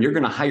out there and you're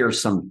going to hire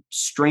some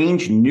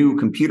strange new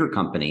computer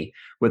company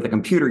with a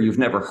computer you've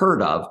never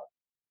heard of,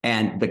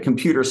 and the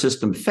computer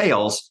system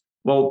fails,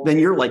 well, then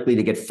you're likely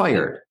to get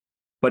fired.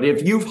 But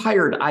if you've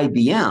hired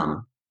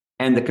IBM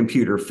and the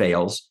computer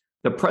fails,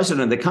 the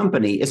president of the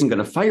company isn't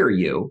going to fire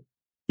you.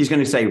 He's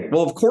going to say,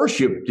 well, of course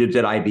you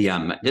did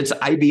IBM. It's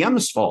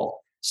IBM's fault.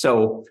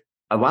 So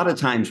a lot of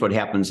times what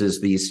happens is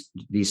these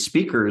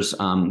speakers,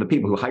 the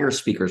people who hire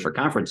speakers for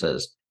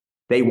conferences,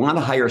 they want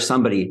to hire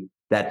somebody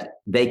that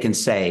they can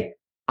say,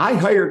 I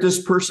hired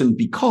this person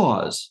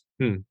because,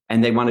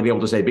 and they want to be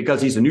able to say,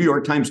 because he's a New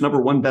York Times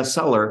 #1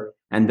 bestseller.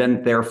 And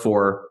then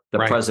therefore the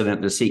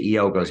president, the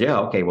CEO goes, yeah,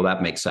 okay, well,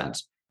 that makes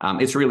sense.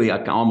 It's really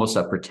almost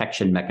a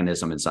protection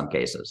mechanism in some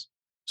cases.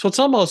 So it's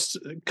almost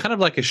kind of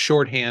like a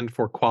shorthand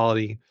for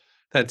quality.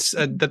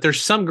 That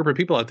there's some group of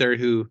people out there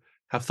who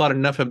have thought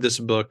enough of this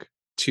book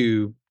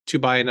to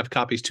buy enough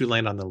copies to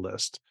land on the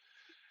list.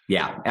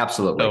 Yeah,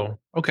 absolutely. So,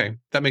 okay,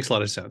 that makes a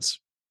lot of sense.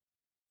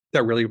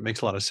 That really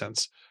makes a lot of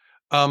sense.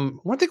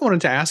 One thing I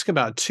wanted to ask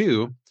about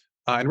too,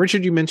 and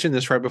Richard, you mentioned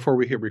this right before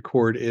we hit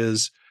record,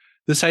 is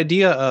this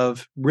idea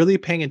of really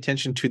paying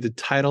attention to the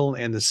title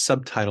and the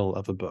subtitle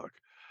of a book.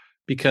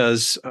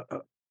 because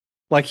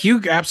like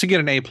you absolutely get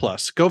an A+.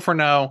 Go for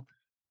No,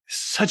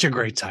 such a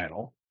great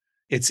title.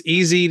 It's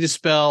easy to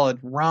spell. It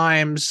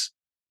rhymes.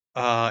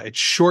 It's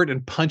short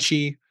and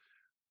punchy.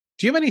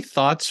 Do you have any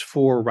thoughts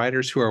for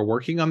writers who are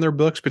working on their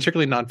books,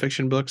 particularly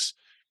nonfiction books,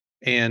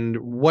 and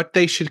what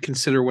they should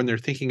consider when they're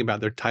thinking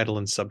about their title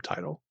and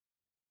subtitle?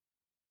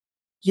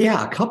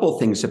 Yeah, a couple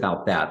things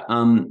about that.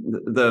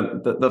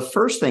 The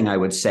first thing I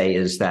would say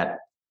is that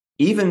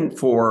even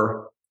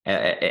for,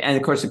 and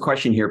of course the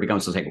question here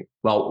becomes to say,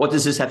 well, what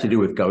does this have to do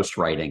with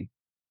ghostwriting?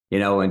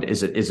 And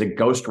is a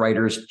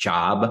ghostwriter's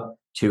job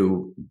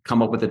to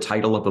come up with the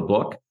title of a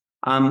book?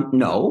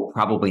 No,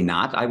 probably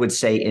not. I would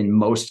say in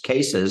most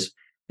cases,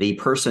 the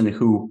person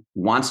who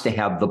wants to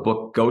have the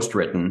book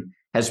ghostwritten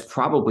has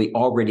probably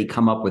already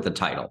come up with a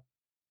title.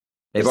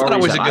 They've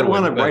already said, I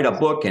want to write a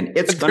book and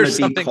it's going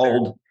to be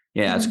called,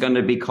 it's going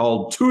to be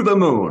called To the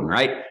Moon,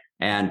 right?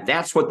 And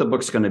that's what the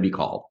book's going to be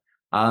called.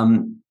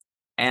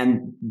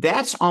 And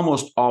that's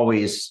almost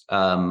always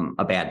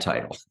a bad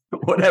title.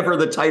 Whatever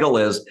the title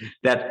is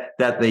that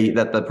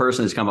the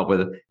person has come up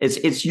with,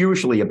 it's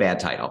usually a bad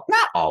title.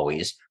 Not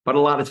always, but a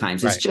lot of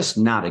times it's just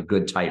not a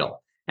good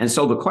title. And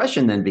so the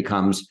question then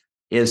becomes,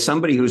 is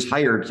somebody who's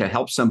hired to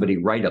help somebody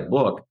write a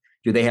book,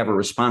 do they have a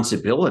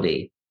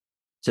responsibility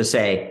to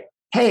say,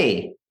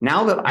 hey,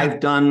 now that I've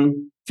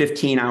done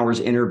 15 hours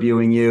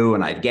interviewing you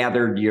and I've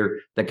gathered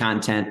the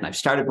content and I've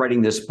started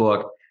writing this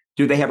book,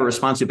 do they have a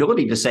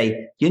responsibility to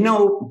say,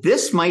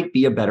 this might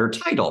be a better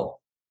title?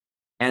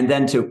 And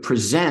then to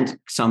present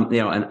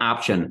an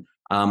option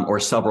or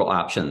several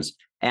options.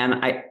 And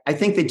I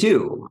think they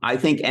do. I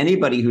think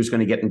anybody who's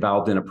going to get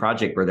involved in a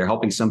project where they're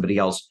helping somebody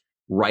else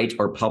write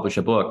or publish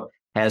a book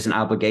has an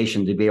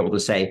obligation to be able to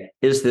say,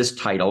 is this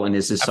title and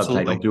is this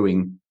subtitle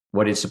doing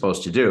what it's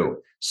supposed to do?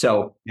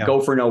 So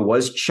Go for No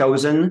was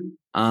chosen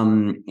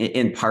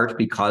in part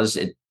because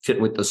it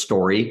fit with the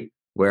story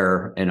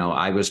where,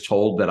 I was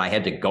told that I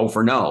had to go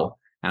for no.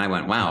 And I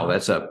went, wow,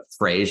 that's a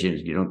phrase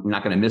you're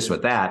not going to miss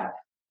with that.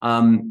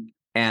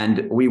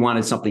 And we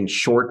wanted something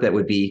short that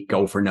would be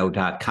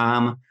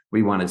goforno.com.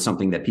 We wanted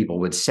something that people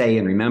would say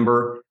and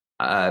remember.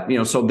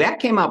 So that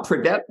came out,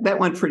 that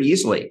went pretty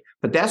easily.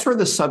 But that's where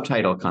the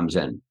subtitle comes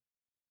in.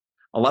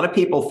 A lot of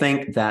people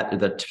think that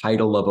the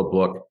title of a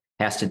book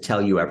has to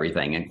tell you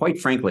everything. And quite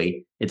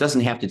frankly, it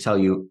doesn't have to tell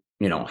you,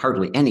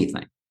 hardly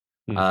anything.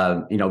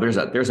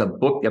 There's a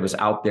book that was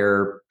out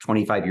there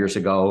 25 years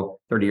ago,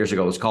 30 years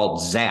ago. It was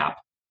called Zap.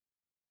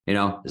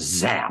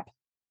 Zap.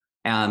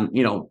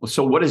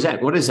 So what is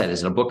that? What is that?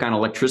 Is it a book on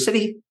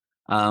electricity?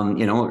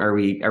 Are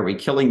we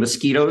killing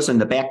mosquitoes in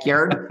the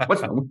backyard?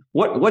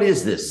 What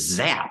is this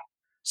Zap?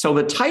 So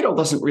the title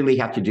doesn't really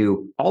have to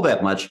do all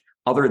that much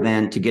other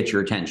than to get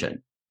your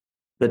attention.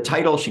 The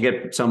title should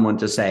get someone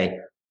to say,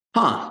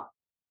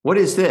 what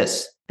is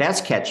this? That's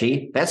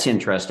catchy. That's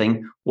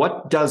interesting.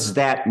 What does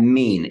that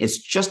mean? It's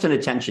just an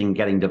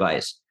attention-getting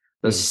device.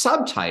 The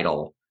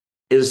subtitle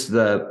is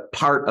the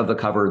part of the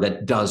cover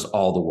that does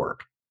all the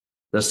work.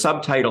 The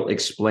subtitle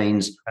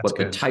explains what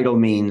the title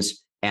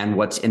means and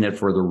what's in it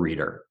for the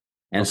reader.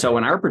 And so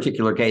in our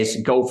particular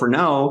case, Go for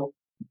No,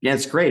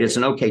 it's great. It's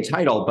an okay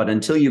title, but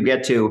until you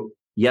get to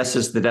yes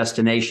is the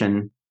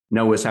destination,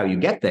 no is how you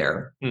get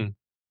there,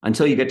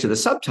 until you get to the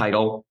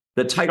subtitle,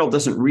 the title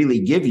doesn't really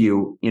give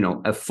you,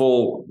 a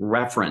full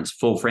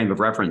frame of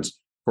reference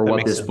for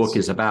what this book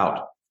is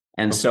about.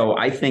 And so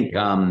I think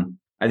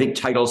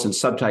titles and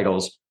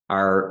subtitles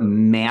are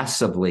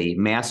massively,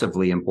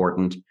 massively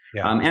important.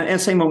 Yeah. And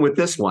same one with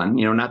this one,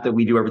 not that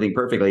we do everything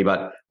perfectly,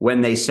 but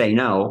when they say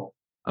no,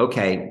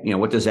 okay,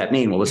 what does that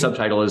mean? Well, the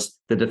subtitle is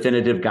The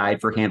Definitive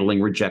Guide for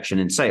Handling Rejection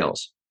in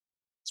Sales.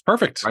 It's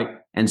perfect. Right.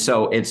 And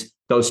so it's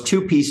those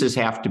two pieces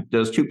have to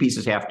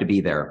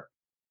be there.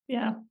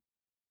 Yeah.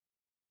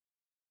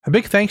 A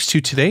big thanks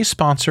to today's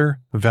sponsor,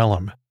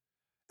 Vellum.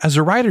 As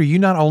a writer, you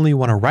not only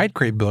want to write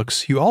great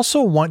books, you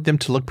also want them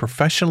to look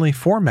professionally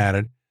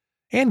formatted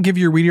and give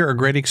your reader a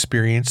great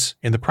experience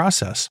in the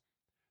process.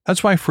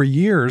 That's why for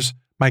years,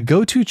 my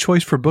go-to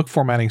choice for book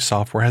formatting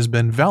software has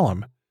been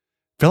Vellum.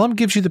 Vellum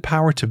gives you the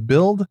power to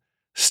build,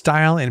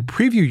 style, and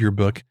preview your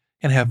book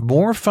and have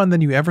more fun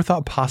than you ever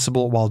thought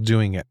possible while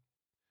doing it.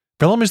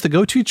 Vellum is the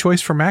go-to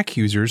choice for Mac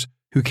users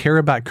who care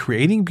about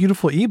creating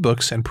beautiful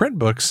ebooks and print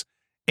books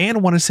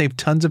and want to save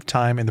tons of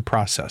time in the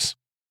process.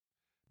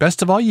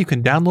 Best of all, you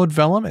can download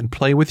Vellum and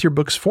play with your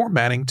book's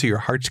formatting to your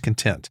heart's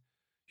content.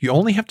 You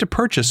only have to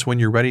purchase when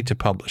you're ready to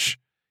publish.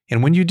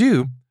 And when you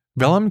do,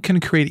 Vellum can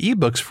create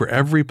ebooks for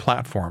every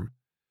platform.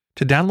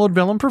 To download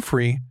Vellum for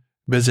free,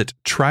 visit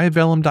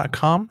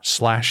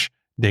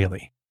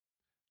tryvellum.com/daily.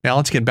 Now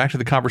let's get back to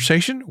the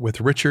conversation with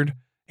Richard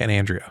and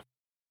Andrea.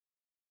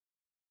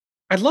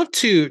 I'd love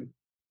to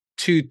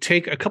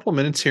take a couple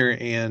minutes here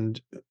and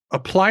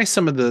apply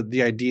some of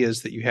the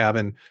ideas that you have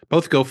in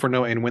both Go for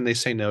No and When They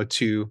Say No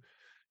to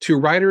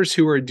writers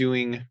who are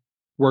doing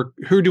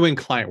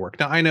client work.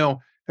 Now, I know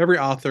every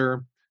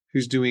author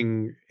who's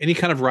doing any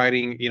kind of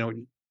writing,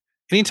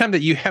 anytime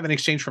that you have an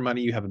exchange for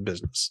money, you have a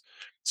business.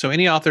 So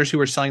any authors who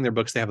are selling their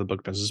books, they have a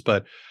book business.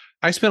 But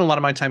I spend a lot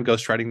of my time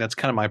ghostwriting. That's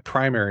kind of my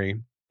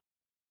primary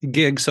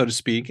gig, so to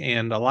speak.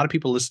 And a lot of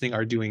people listening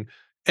are doing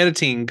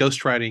editing,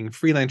 ghostwriting,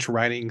 freelance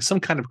writing, some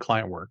kind of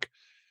client work.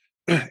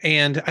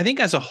 And I think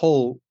as a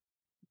whole,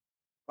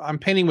 I'm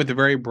painting with a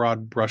very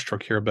broad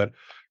brushstroke here, but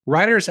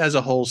writers as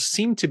a whole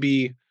seem to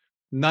be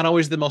not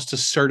always the most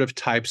assertive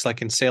types,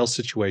 like in sales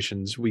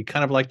situations. We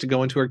kind of like to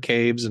go into our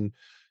caves and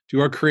do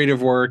our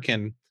creative work.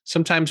 And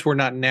sometimes we're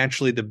not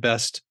naturally the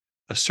best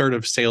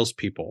assertive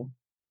salespeople.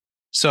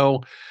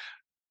 So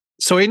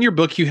in your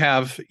book, you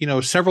have,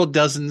 several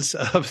dozens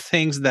of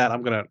things that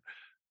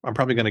I'm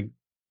probably gonna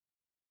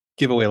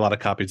give away a lot of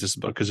copies of this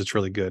book because it's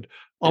really good.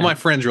 All my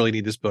friends really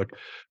need this book.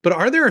 But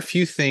are there a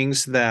few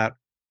things that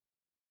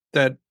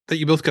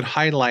you both could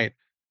highlight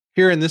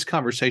here in this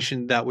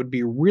conversation that would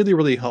be really,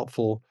 really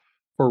helpful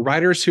for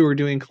writers who are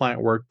doing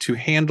client work to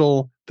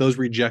handle those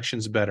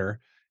rejections better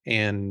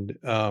and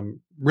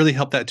really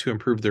help that to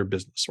improve their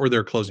business or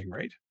their closing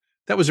rate?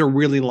 That was a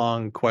really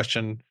long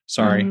question.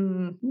 Sorry.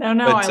 No, But I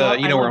love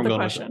where I'm the going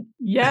question. with it.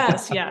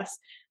 Yes, yes.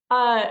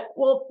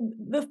 Well,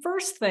 the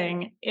first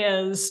thing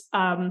is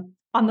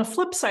on the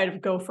flip side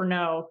of Go for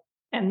No,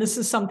 and this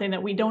is something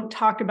that we don't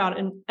talk about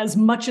as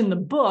much in the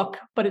book,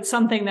 but it's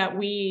something that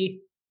we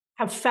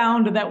have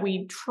found that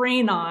we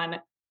train on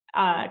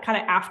kind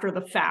of after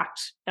the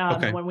fact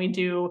when we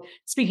do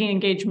speaking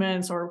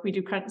engagements or we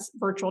do kind of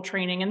virtual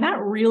training. And that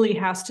really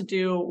has to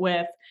do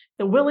with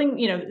the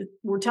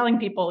we're telling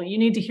people you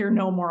need to hear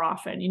no more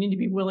often. You need to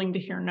be willing to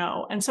hear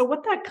no. And so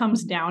what that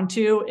comes down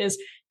to is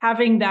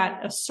having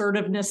that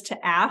assertiveness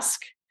to ask.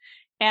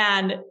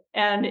 And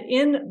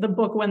in the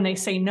book, when they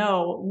say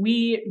no,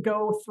 we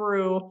go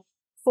through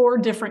 4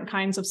 different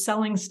kinds of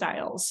selling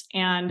styles.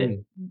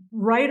 And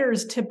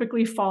writers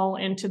typically fall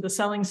into the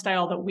selling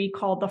style that we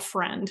call the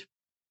friend.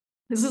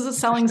 This is a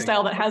selling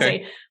style that has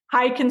a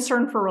high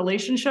concern for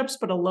relationships,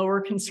 but a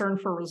lower concern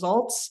for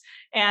results.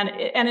 And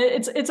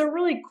it's a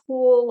really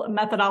cool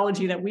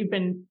methodology that we've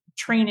been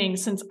training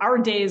since our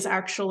days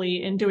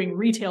actually in doing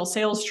retail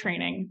sales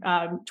training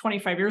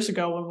 25 years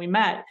ago when we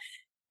met.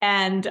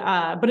 And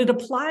but it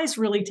applies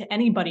really to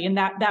anybody. And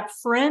that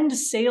friend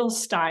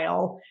sales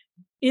style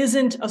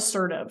isn't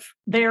assertive.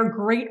 They're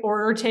great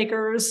order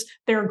takers.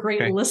 They're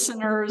great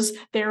listeners.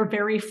 They're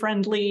very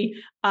friendly,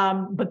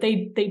 but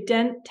they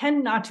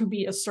tend not to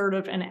be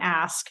assertive and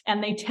ask.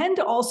 And they tend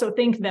to also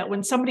think that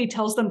when somebody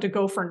tells them to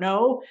go for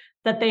no,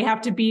 that they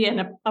have to be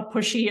a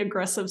pushy,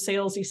 aggressive,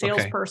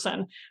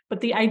 salesperson.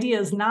 But the idea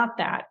is not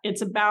that.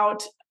 It's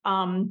about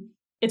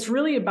it's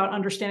really about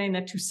understanding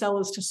that to sell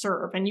is to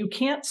serve, and you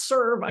can't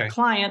serve a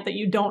client that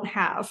you don't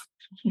have.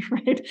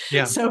 Right.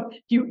 Yeah. So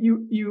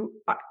it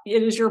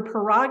is your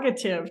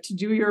prerogative to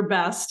do your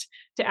best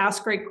to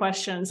ask great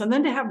questions and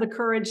then to have the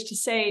courage to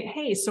say,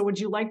 hey, so would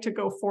you like to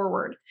go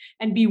forward,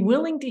 and be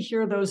willing to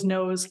hear those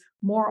no's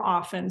more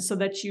often so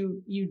that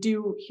you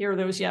do hear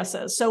those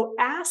yeses. So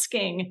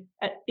asking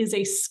is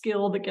a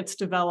skill that gets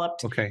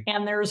developed.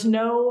 And there's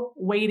no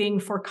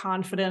waiting for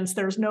confidence.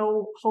 There's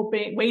no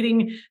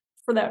waiting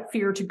for that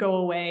fear to go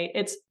away.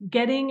 It's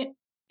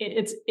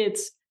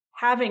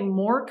having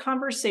more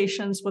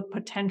conversations with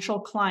potential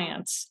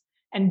clients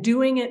and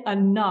doing it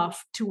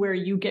enough to where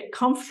you get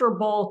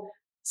comfortable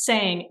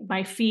saying,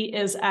 my fee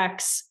is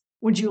X.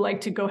 Would you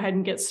like to go ahead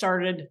and get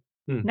started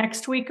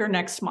next week or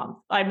next month?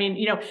 I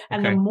mean,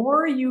 and the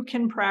more you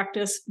can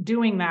practice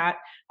doing that,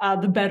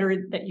 the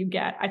better that you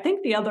get. I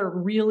think the other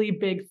really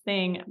big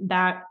thing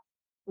that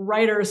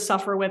writers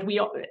suffer with,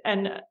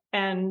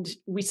 and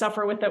we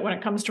suffer with it when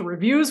it comes to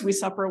reviews, we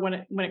suffer when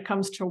it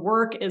comes to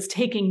work, is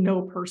taking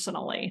no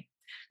personally.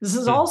 This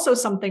is also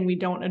something we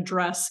don't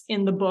address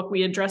in the book.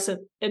 We address it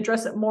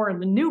more in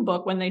the new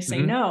book when they say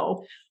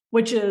no,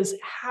 which is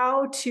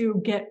how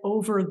to get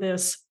over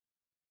this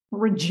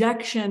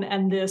rejection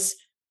and this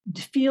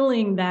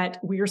feeling that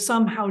we are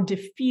somehow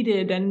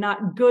defeated and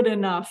not good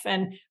enough,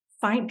 and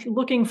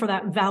looking for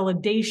that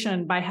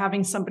validation by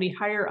having somebody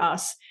hire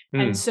us.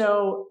 And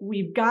so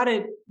we've got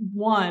to,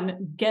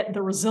 one, get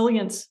the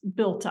resilience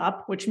built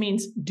up, which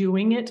means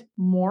doing it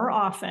more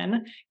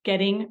often,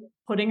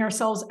 putting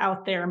ourselves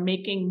out there,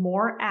 making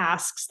more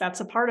asks. That's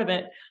a part of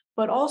it.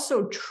 But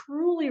also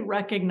truly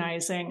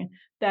recognizing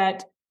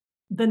that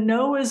the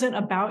no isn't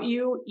about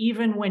you,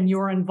 even when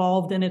you're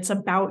involved and it's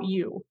about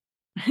you.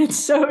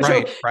 It's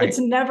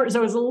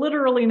it's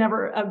literally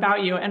never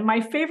about you. And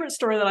my favorite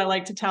story that I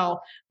like to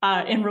tell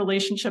in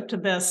relationship to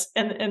this,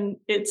 and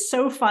it's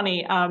so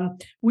funny.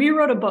 We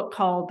wrote a book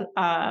called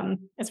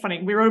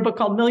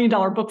 $1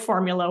 Million Book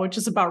Formula, which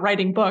is about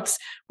writing books.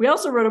 We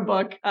also wrote a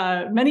book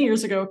many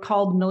years ago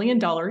called $1 Million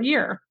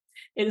Year.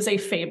 It is a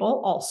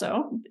fable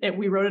also.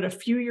 We wrote it a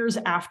few years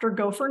after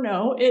Go for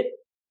No. It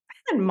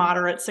had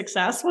moderate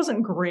success,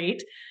 wasn't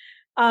great.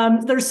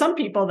 There's some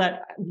people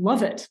that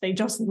love it. They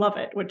just love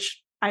it,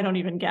 which I don't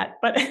even get.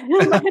 But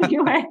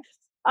anyway,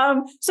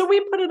 So we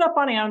put it up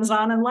on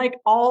Amazon, and like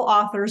all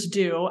authors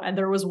do, and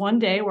there was one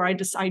day where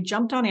I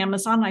jumped on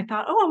Amazon and I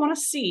thought, oh, I want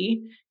to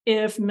see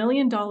if $1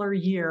 Million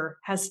Year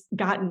has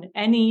gotten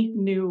any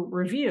new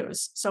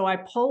reviews. So I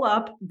pull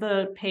up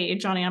the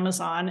page on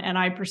Amazon and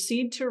I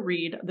proceed to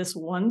read this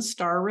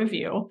 1-star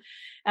review.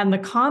 And the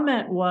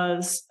comment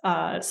was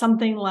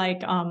something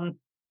like,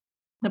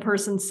 the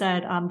person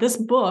said, this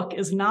book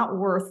is not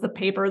worth the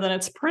paper that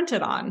it's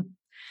printed on.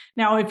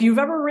 Now, if you've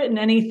ever written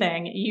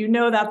anything, you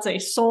know that's a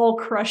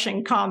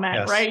soul-crushing comment,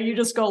 yes. Right? You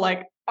just go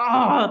like,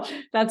 oh,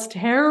 that's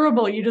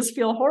terrible. You just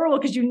feel horrible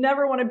because you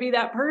never want to be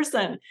that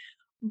person.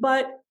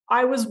 But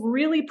I was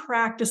really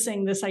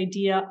practicing this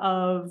idea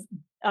of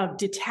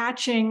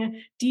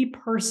detaching,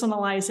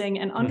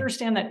 depersonalizing, and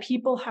understand that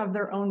people have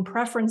their own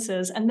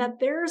preferences and that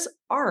there's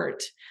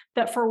art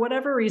that for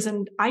whatever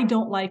reason I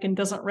don't like and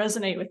doesn't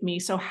resonate with me.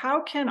 So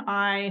how can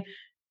I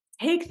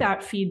take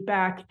that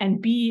feedback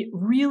and be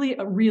really,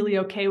 really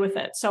okay with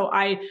it? So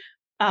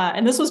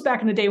and this was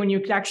back in the day when you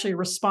could actually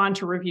respond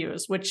to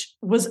reviews, which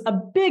was a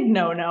big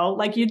no-no.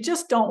 Like you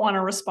just don't want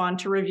to respond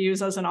to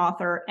reviews as an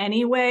author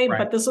anyway, right.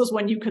 But this was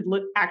when you could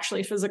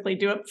actually physically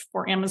do it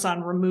before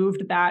Amazon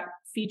removed that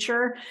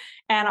feature.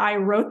 And I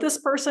wrote this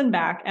person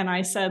back and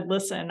I said,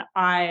 listen,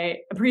 I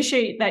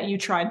appreciate that you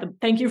tried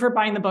thank you for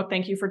buying the book.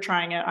 Thank you for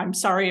trying it. I'm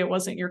sorry it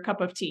wasn't your cup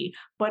of tea,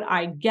 but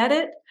I get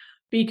it.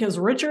 Because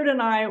Richard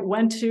and I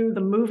went to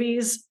the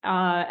movies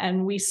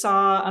and we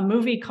saw a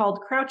movie called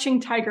Crouching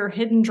Tiger,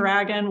 Hidden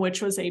Dragon,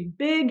 which was a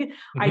big,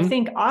 I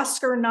think,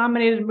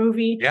 Oscar-nominated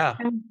movie. Yeah,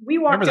 and we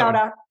walked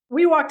out.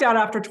 We walked out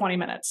after 20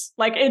 minutes.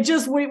 Like it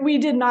just, we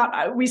did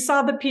not. We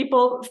saw the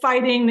people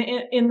fighting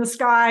in the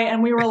sky,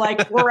 and we were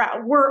like, "We're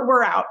out.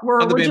 We're out.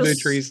 We're bamboo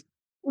trees."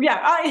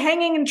 Yeah,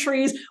 hanging in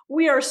trees.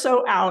 We are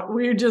so out.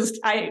 We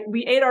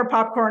ate our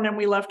popcorn and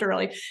we left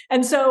early.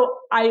 And so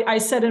I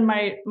said in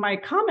my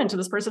comment to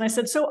this person, I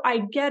said, so I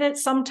get it.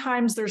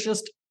 Sometimes there's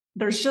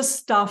just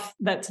stuff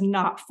that's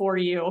not for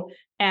you.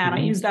 And I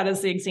use that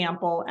as the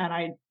example. And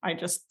I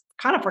just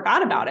kind of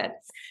forgot about it.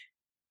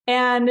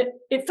 And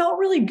it felt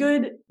really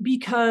good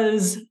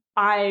because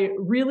I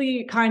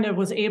really kind of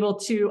was able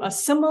to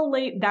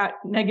assimilate that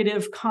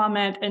negative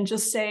comment and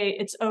just say,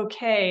 it's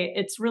okay.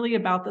 It's really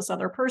about this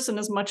other person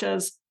as much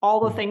as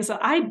all the things that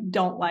I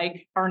don't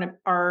like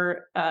are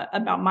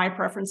about my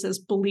preferences,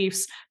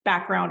 beliefs,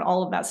 background,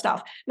 all of that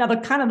stuff. Now,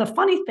 the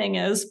funny thing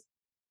is,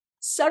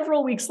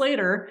 several weeks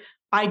later,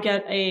 I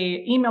get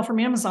a email from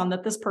Amazon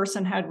that this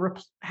person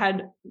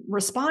had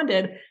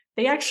responded.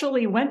 They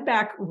actually went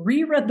back,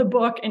 reread the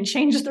book, and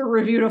changed their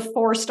review to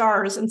 4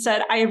 stars and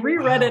said, I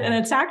reread it and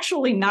it's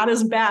actually not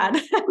as bad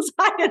as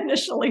I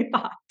initially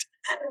thought.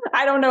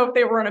 I don't know if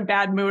they were in a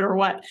bad mood or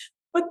what,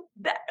 but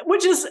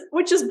which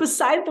is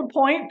beside the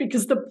point,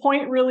 because the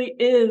point really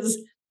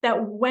is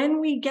that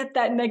when we get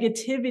that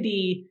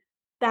negativity,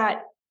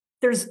 that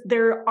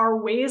there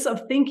are ways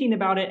of thinking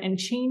about it and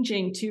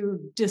changing to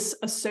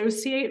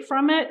disassociate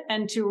from it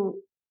and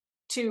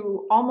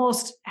to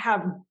almost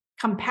have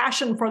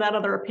compassion for that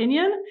other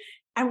opinion.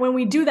 And when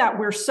we do that,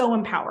 we're so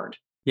empowered.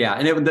 Yeah.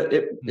 And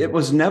it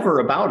was never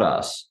about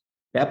us.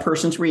 That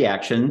person's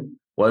reaction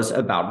was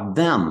about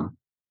them.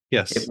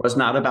 Yes. It was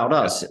not about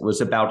us. It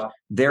was about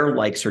their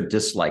likes or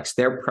dislikes,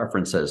 their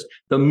preferences,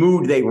 the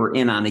mood they were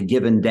in on a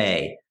given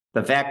day.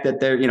 The fact that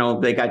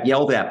they got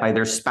yelled at by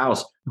their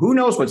spouse. Who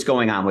knows what's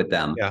going on with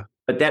them? Yeah.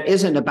 But that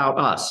isn't about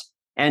us.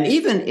 And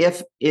even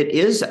if it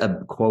is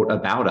a quote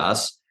about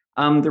us,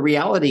 the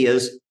reality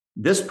is,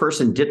 this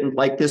person didn't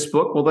like this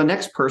book. Well, the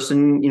next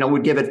person,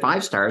 would give it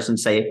 5 stars and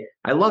say,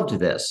 I loved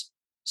this.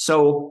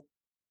 So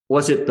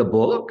was it the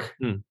book?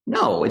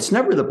 No, it's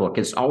never the book.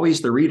 It's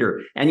always the reader.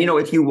 And,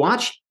 if you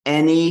watch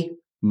any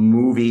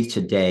movie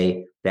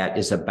today that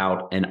is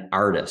about an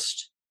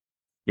artist,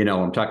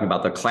 I'm talking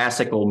about the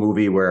classical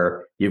movie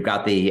where you've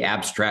got the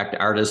abstract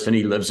artist and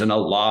he lives in a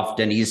loft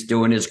and he's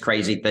doing his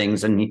crazy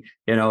things. And,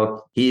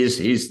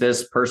 he's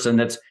this person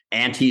that's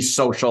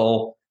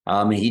antisocial.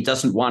 He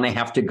doesn't want to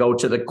have to go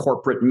to the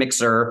corporate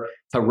mixer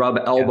to rub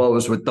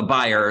elbows with the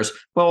buyers.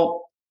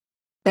 Well,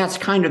 that's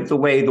kind of the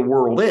way the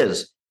world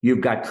is.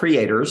 You've got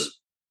creators,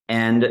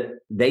 and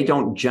they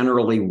don't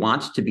generally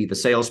want to be the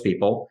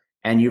salespeople.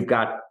 And you've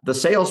got the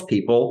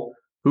salespeople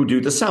who do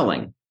the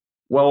selling.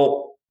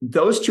 Well,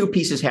 those two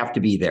pieces have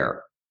to be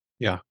there.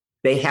 Yeah.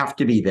 They have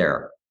to be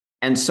there.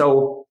 And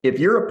so if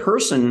you're a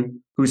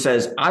person who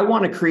says, I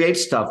want to create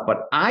stuff,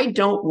 but I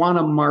don't want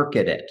to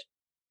market it,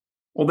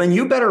 well, then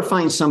you better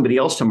find somebody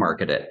else to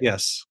market it.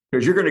 Yes.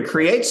 Because you're going to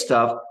create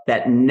stuff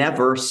that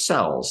never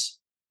sells.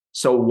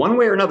 So one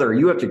way or another,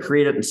 you have to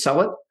create it and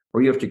sell it,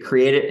 or you have to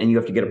create it and you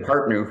have to get a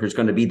partner who's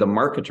going to be the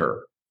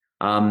marketer.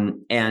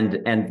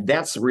 And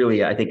that's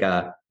really, I think,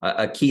 a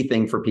key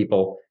thing for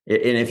people.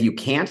 And if you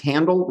can't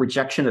handle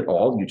rejection at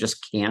all, you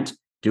just can't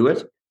do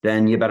it,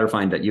 then you better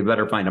find it. You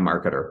better find a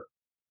marketer.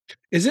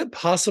 Is it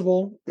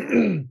possible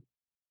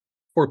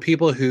for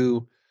people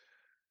who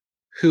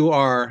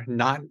are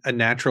not a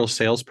natural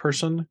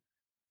salesperson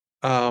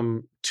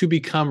to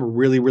become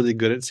really, really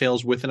good at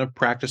sales with enough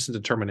practice and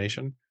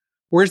determination?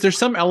 Whereas there's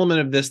some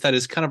element of this that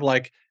is kind of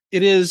like,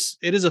 it is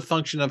a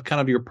function of kind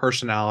of your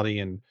personality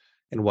and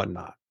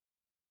whatnot.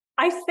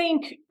 I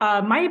think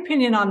my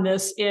opinion on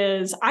this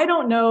is I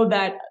don't know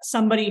that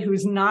somebody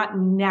who's not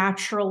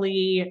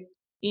naturally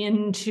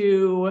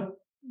into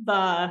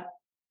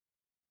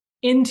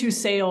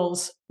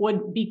sales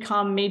would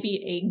become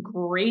maybe a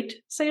great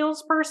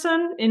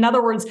salesperson. In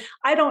other words,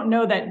 I don't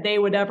know that they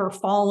would ever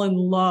fall in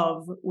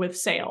love with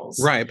sales.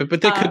 Right.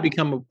 But they could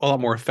become a lot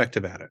more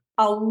effective at it.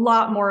 A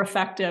lot more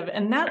effective.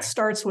 And that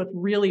starts with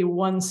really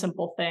one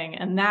simple thing.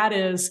 And that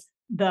is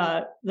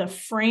the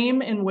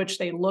frame in which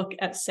they look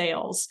at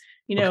sales.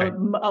 You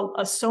know,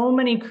 so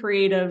many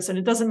creatives, and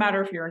it doesn't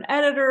matter if you're an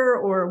editor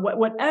or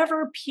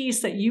whatever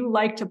piece that you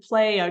like to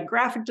play, a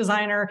graphic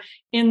designer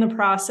in the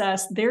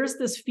process, there's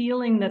this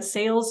feeling that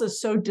sales is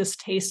so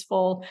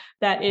distasteful,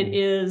 that it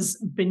is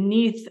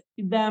beneath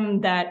them,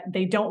 that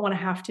they don't want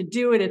to have to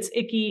do it. It's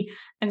icky.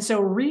 And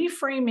so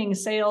reframing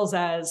sales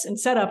as,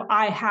 instead of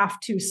I have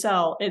to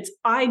sell, it's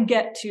I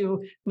get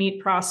to meet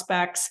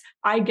prospects.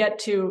 I get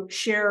to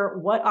share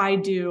what I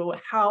do,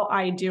 how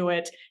I do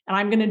it. And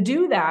I'm going to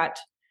do that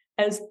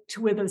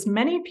with as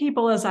many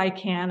people as I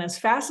can, as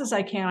fast as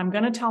I can. I'm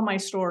going to tell my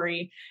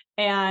story,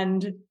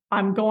 and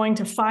I'm going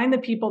to find the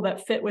people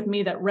that fit with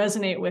me, that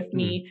resonate with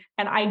me,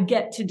 and I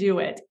get to do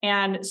it.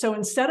 And so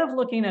instead of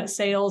looking at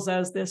sales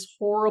as this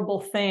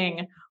horrible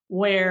thing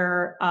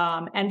where,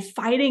 and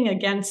fighting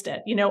against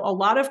it, you know, a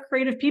lot of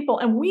creative people,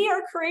 and we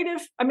are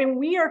creative. I mean,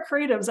 we are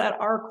creatives at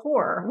our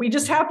core. We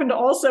just happen to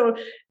also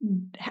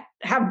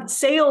have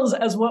sales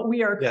as what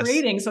we are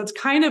creating. So it's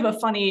kind of a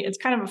funny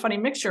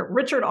mixture.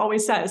 Richard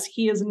always says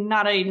he is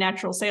not a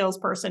natural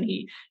salesperson.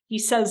 He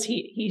says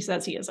he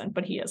isn't,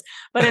 but he is.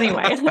 But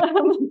anyway,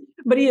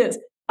 but he is.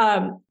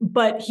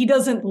 But he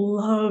doesn't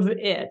love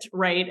it,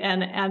 right?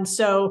 And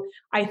so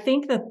I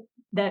think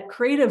that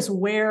creatives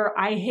wear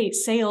I hate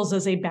sales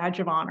as a badge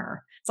of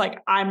honor. It's like,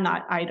 I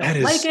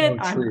don't like it.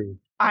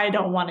 I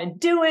don't want to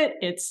do it.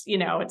 It's, you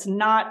know, it's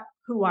not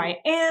who I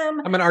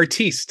am. I'm an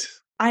artiste.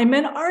 I'm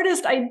an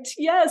artist.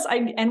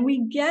 And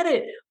we get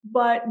it.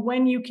 But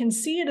when you can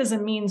see it as a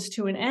means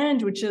to an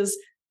end, which is,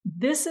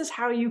 this is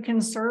how you can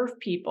serve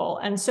people.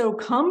 And so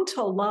come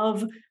to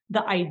love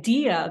the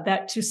idea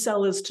that to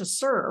sell is to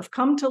serve.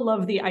 Come to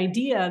love the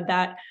idea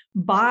that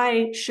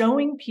by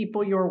showing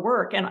people your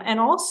work and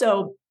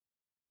also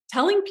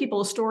telling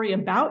people a story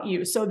about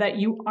you so that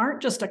you aren't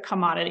just a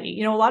commodity.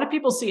 You know, a lot of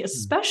people see,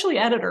 especially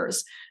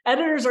editors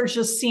are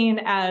just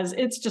seen as,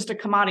 it's just a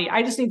commodity.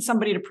 I just need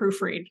somebody to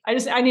proofread.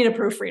 I need a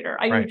proofreader.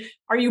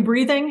 Are you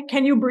breathing?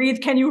 Can you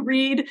breathe? Can you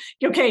read?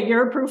 Okay,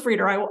 you're a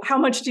proofreader. How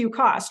much do you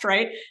cost?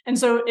 Right. And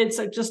so it's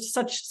just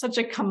such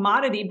a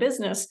commodity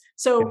business.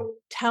 So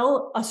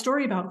tell a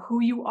story about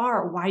who you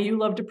are, why you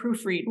love to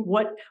proofread,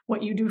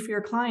 what you do for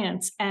your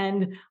clients,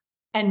 and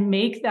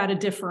make that a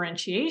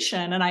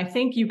differentiation. And I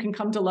think you can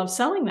come to love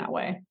selling that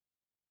way.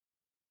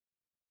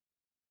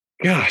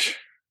 Gosh,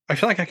 I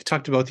feel like I could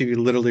talk to both of you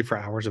literally for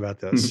hours about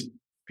this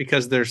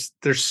because there's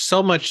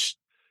so much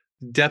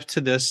depth to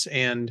this.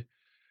 And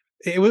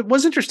it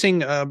was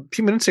interesting a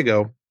few minutes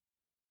ago.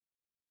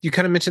 You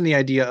kind of mentioned the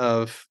idea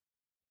of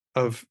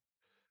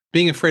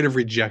being afraid of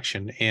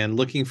rejection and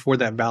looking for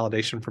that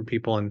validation from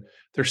people. And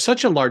there's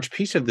such a large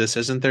piece of this,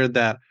 isn't there,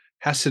 that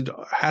has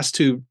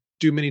to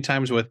do many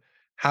times with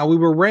how we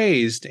were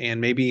raised and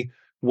maybe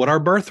what our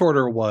birth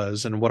order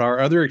was and what our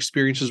other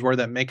experiences were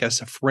that make us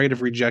afraid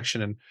of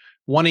rejection and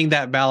wanting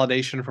that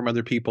validation from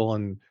other people.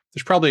 And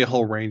there's probably a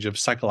whole range of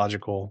it's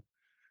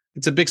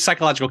a big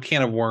psychological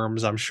can of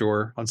worms, I'm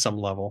sure, on some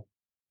level.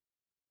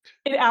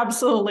 It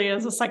absolutely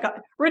is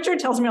Richard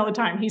tells me all the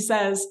time. He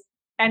says,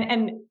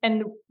 and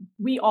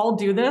we all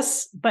do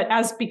this, but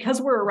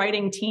because we're a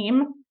writing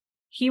team,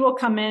 he will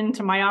come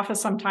into my office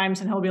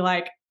sometimes and he'll be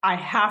like, I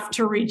have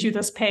to read you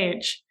this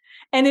page.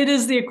 And it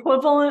is the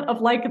equivalent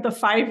of like the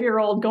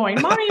 5-year-old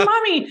going,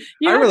 mommy,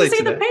 you have to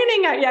see the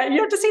painting. You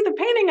have to see the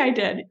painting I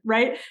did.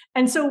 Right.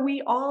 And so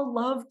we all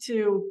love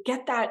to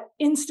get that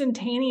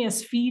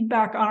instantaneous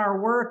feedback on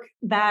our work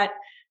that,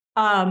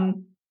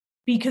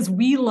 because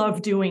we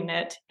love doing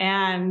it.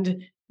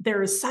 And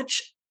there is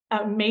such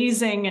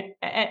amazing,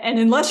 and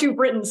unless you've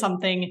written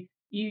something,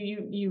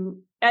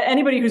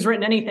 anybody who's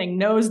written anything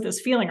knows this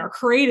feeling, or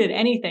created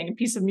anything, a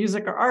piece of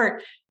music or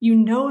art. You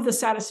know the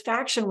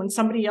satisfaction when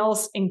somebody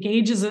else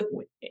engages it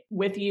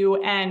with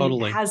you and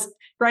has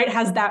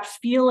that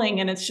feeling,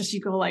 and it's just, you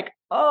go like,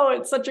 oh,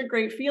 it's such a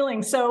great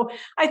feeling. So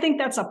I think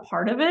that's a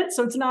part of it.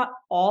 So it's not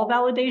all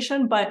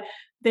validation, but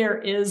there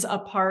is a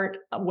part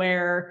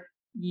where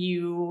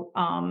you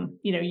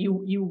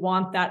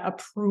want that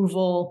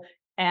approval.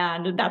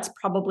 And that's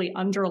probably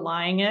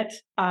underlying it,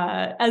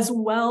 as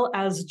well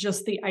as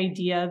just the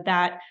idea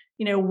that,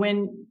 you know,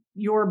 when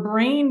your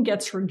brain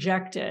gets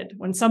rejected,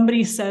 when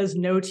somebody says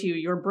no to you,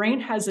 your brain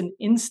has an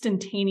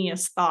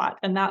instantaneous thought.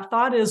 And that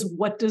thought is,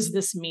 what does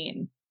this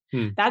mean?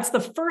 That's the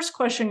first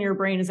question your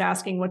brain is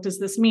asking. What does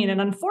this mean?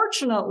 And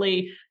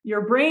unfortunately,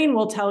 your brain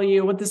will tell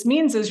you what this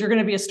means is you're going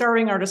to be a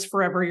starving artist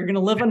forever. You're going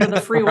to live under the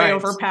freeway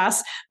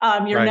overpass.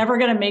 You're never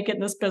going to make it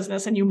in this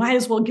business, and you might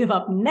as well give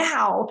up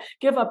now.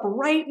 Give up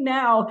right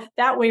now.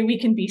 That way we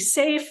can be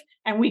safe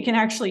and we can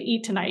actually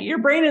eat tonight. Your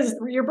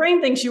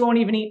brain thinks you won't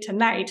even eat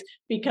tonight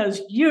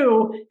because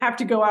you have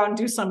to go out and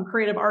do some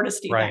creative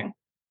artisty thing.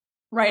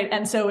 Right.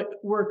 And so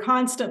we're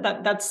constant.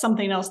 That's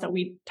something else that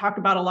we talk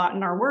about a lot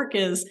in our work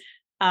is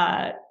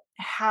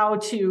how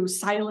to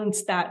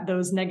silence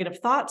those negative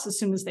thoughts as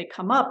soon as they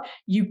come up.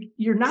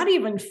 You're not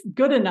even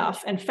good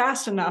enough and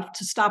fast enough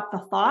to stop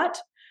the thought.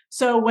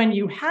 So when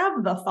you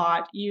have the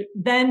thought, you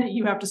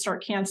have to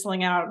start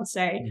canceling out and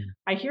say,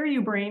 I hear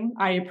you, brain.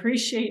 I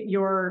appreciate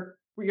your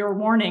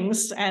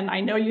warnings. And I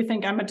know you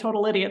think I'm a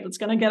total idiot that's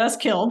going to get us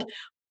killed,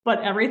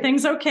 but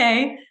everything's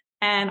okay.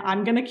 And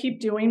I'm going to keep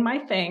doing my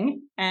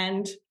thing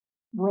and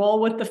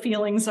roll with the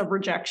feelings of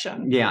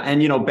rejection. Yeah.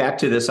 And, back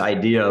to this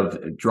idea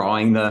of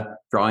drawing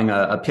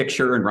a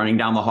picture and running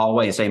down the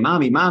hallway and say,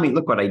 mommy,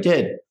 look what I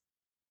did.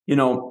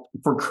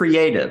 For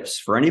creatives,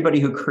 for anybody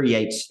who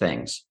creates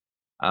things,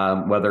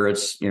 whether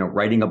it's,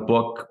 writing a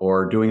book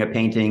or doing a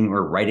painting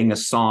or writing a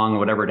song,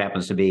 whatever it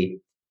happens to be,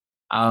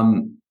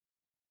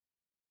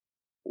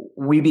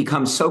 we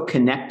become so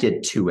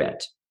connected to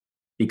it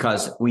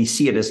because we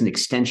see it as an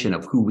extension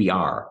of who we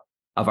are,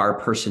 of our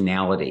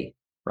personality,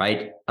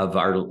 right? Of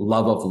our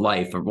love of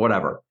life or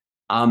whatever.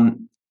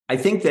 I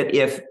think that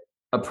if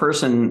a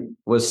person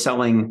was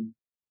selling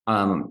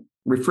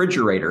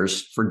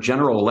refrigerators for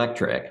General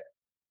Electric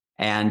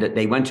and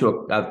they went to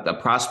a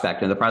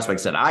prospect and the prospect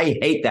said, I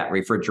hate that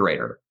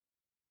refrigerator.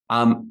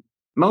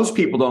 Most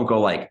people don't go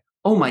like,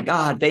 oh my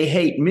God, they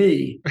hate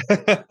me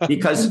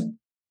because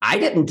I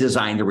didn't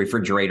design the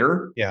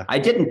refrigerator. Yeah. I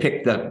didn't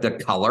pick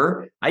the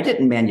color. I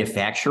didn't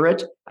manufacture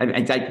it.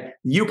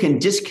 You can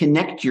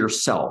disconnect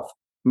yourself.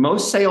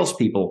 Most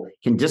salespeople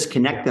can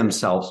disconnect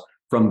themselves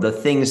from the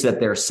things that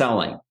they're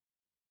selling.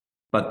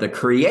 But the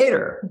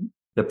creator,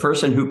 the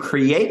person who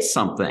creates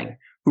something,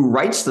 who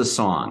writes the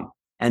song,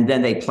 and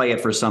then they play it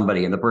for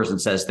somebody and the person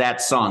says,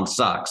 that song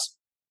sucks.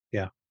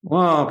 Yeah.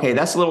 Well, okay,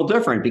 that's a little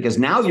different because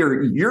now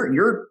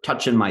you're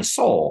touching my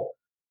soul.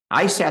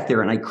 I sat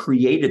there and I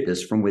created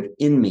this from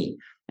within me.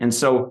 And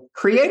so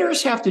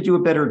creators have to do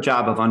a better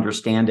job of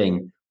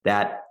understanding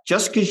that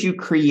just because you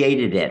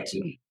created it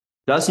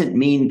doesn't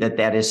mean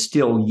that is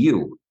still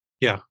you.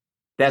 Yeah.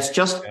 That's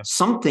just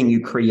something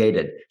you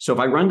created. So if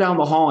I run down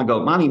the hall and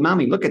go,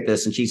 mommy, look at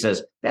this. And she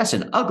says, that's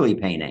an ugly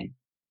painting.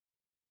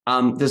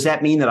 Does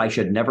that mean that I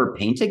should never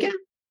paint again?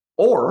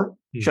 Or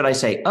should I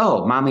say,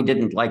 oh, mommy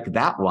didn't like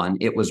that one.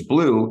 It was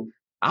blue.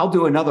 I'll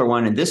do another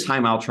one. And this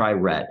time I'll try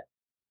red.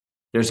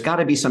 There's got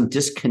to be some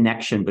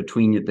disconnection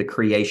between the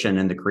creation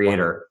and the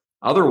creator.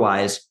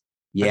 Otherwise,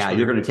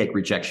 you're going to take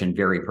rejection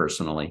very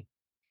personally.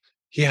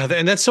 Yeah.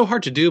 And that's so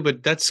hard to do,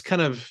 but that's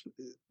kind of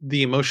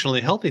the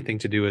emotionally healthy thing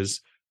to do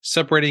is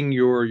separating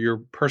your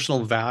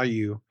personal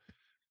value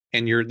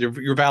and your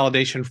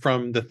validation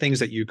from the things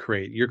that you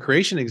create. Your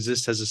creation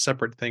exists as a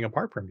separate thing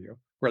apart from you,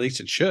 or at least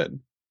it should.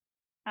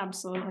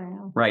 Absolutely.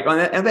 Yeah. Right.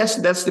 And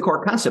that's the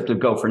core concept of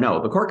Go for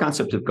No. The core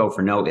concept of Go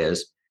for No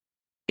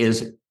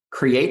is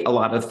create a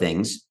lot of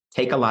things,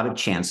 take a lot of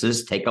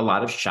chances, take a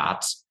lot of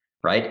shots,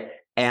 right?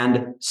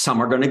 And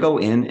some are going to go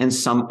in and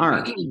some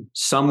aren't.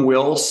 Some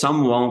will,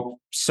 some won't.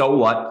 So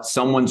what?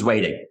 Someone's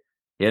waiting,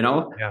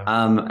 Yeah.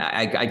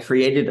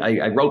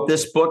 I wrote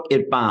this book,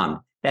 it bombed.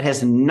 That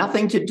has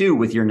nothing to do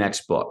with your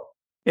next book.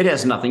 It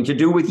has nothing to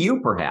do with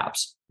you,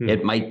 perhaps.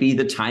 It might be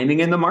the timing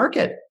in the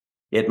market.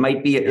 It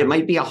might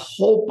be a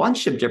whole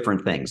bunch of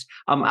different things.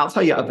 I'll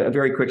tell you a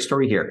very quick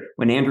story here.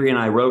 When Andrea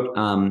and I wrote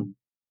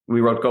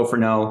Go for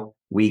No.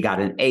 We got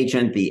an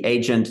agent. The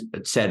agent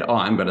said, oh,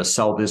 I'm going to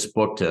sell this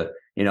book to,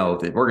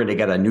 we're going to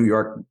get a New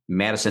York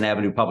Madison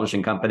Avenue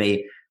publishing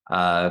company.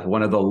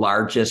 One of the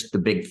largest, the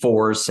big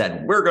fours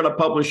said, we're going to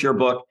publish your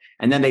book.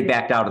 And then they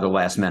backed out at the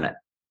last minute.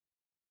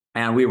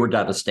 And we were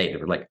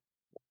devastated. We're like,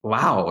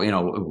 wow,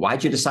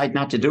 why'd you decide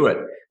not to do it?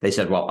 They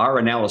said, well, our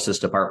analysis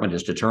department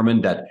has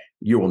determined that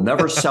you will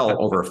never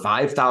sell over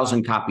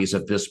 5,000 copies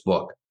of this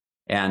book.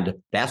 And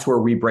that's where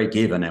we break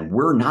even. And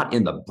we're not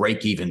in the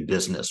break even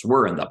business.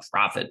 We're in the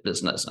profit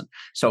business. And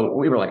so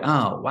we were like,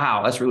 oh,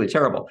 wow, that's really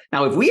terrible.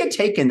 Now, if we had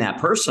taken that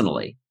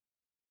personally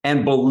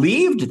and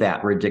believed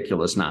that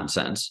ridiculous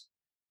nonsense,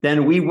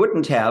 then we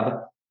wouldn't have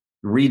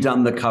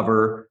redone the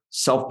cover,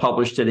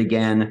 self-published it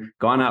again,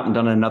 gone out and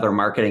done another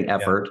marketing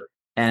effort. Yeah.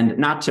 And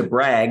not to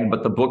brag,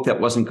 but the book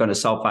that wasn't going to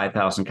sell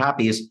 5,000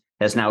 copies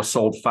has now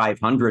sold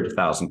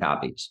 500,000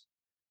 copies.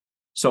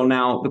 So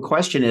now the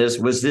question is,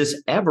 was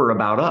this ever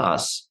about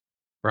us?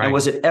 Right. And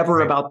was it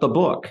ever about the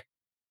book?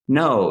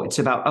 No, it's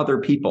about other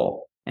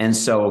people. And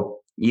so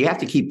you have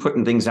to keep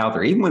putting things out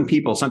there. Even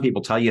when some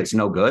people tell you it's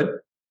no good,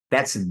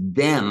 that's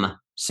them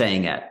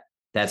saying it.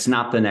 That's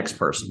not the next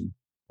person.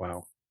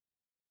 Wow.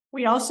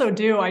 We also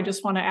do, I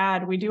just want to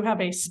add, we do have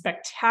a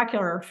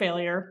spectacular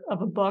failure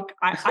of a book.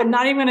 I'm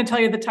not even going to tell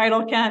you the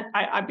title, Kent,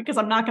 because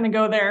I'm not going to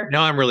go there.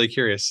 Now I'm really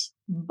curious.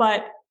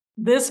 But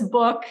this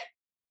book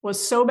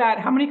was so bad.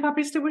 How many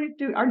copies did we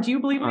do? Or do you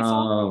believe we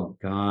sold? Oh,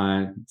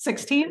 God.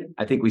 16?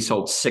 I think we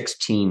sold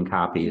 16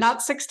 copies.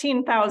 Not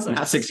 16,000.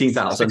 Not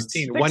 16,000.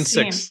 16.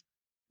 1-6.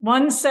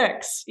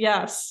 1-6.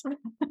 Yes.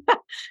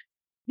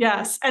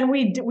 Yes. And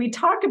we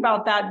talk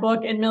about that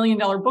book in $1 Million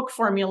Book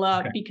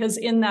Formula, because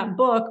in that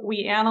book,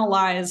 we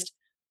analyzed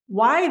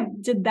why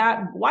did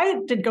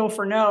Go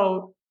for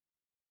No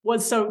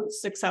was so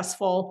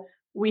successful.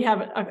 We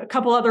have a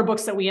couple other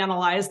books that we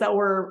analyzed that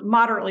were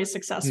moderately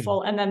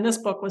successful. And then this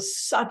book was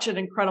such an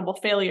incredible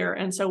failure.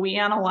 And so we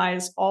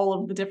analyzed all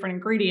of the different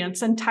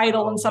ingredients, and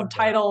title and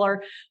subtitle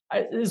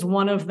is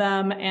one of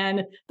them.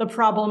 And the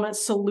problem and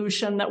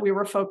solution that we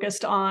were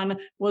focused on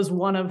was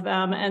one of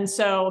them. And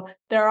so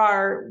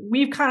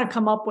we've kind of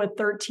come up with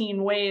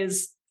 13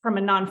 ways from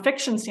a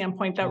nonfiction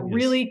standpoint that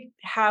really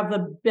have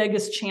the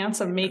biggest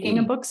chance of making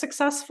a book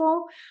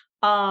successful.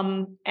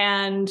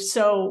 And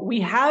so we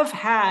have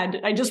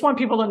had, I just want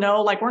people to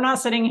know, like, we're not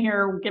sitting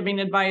here giving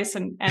advice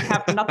and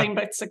have nothing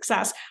but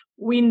success.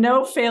 We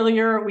know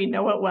failure. We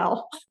know it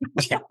well.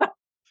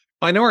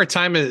 I know our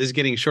time is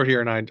getting short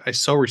here, and I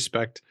so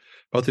respect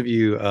both of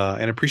you,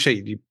 and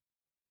appreciate you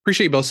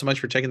both so much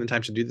for taking the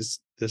time to do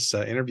this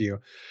interview.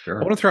 Sure.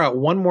 I want to throw out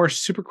one more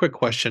super quick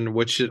question,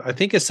 which I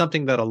think is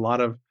something that a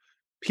lot of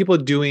people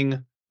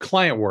doing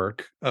client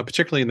work,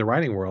 particularly in the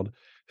writing world,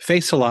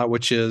 face a lot,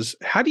 which is,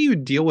 how do you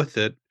deal with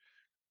it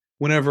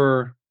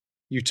whenever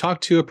you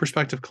talk to a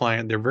prospective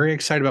client, they're very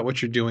excited about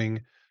what you're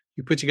doing,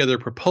 you put together a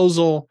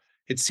proposal,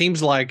 it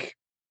seems like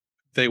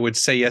they would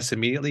say yes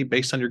immediately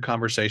based on your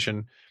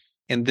conversation,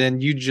 and then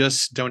you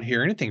just don't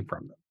hear anything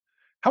from them.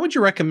 How would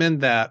you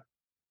recommend that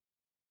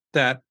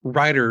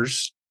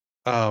writers,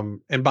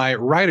 and by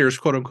writers,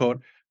 quote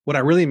unquote, what I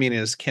really mean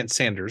is Kent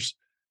Sanders,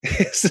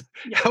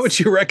 how would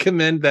you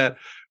recommend that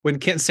when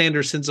Kent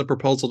Sanders sends a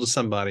proposal to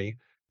somebody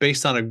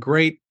based on a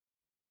great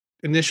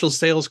initial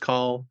sales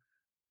call,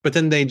 but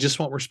then they just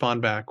won't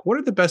respond back? What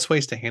are the best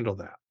ways to handle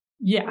that?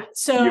 Yeah.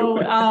 So,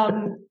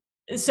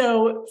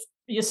 so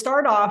you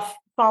start off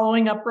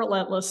following up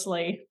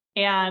relentlessly,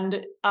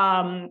 and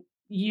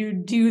you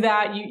do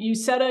that. You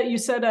set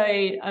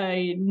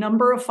a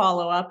number of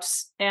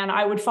follow-ups, and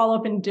I would follow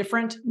up in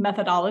different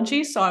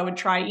methodologies. So I would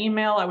try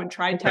email, I would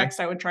try text,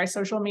 I would try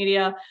social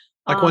media,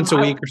 like once a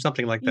week or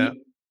something like that.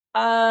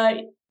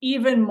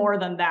 Even more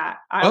than that.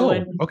 I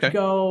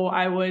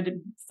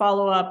would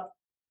follow up.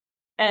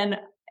 And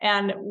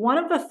one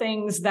of the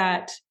things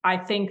that I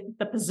think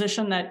the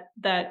position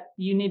that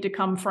you need to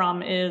come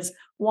from is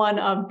one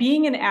of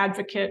being an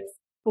advocate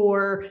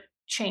for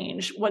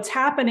change. What's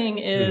happening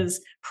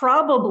is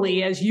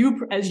probably, as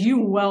you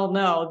well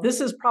know, this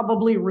is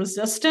probably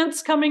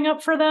resistance coming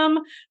up for them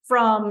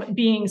from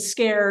being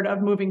scared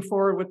of moving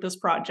forward with this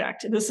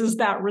project. This is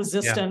that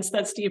resistance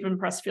that Stephen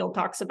Pressfield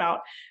talks about.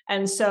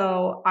 And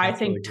so I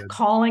think really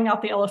calling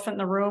out the elephant in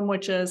the room,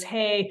 which is,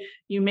 hey,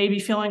 you may be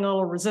feeling a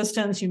little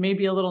resistance, you may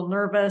be a little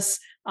nervous.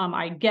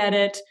 I get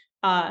it.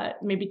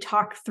 Maybe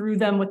talk through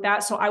them with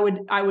that. So I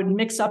would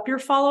mix up your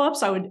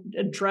follow-ups. I would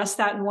address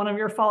that in one of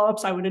your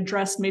follow-ups. I would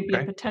address maybe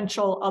a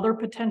potential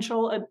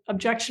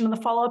objection in the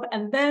follow-up.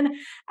 And then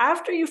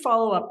after you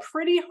follow up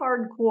pretty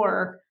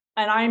hardcore,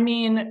 and I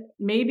mean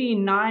maybe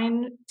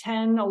 9,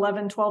 10,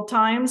 11, 12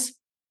 times,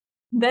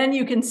 then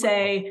you can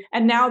say,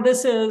 and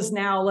let's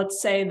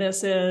say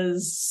this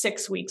is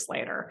 6 weeks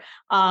later.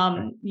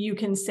 You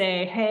can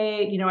say,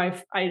 hey,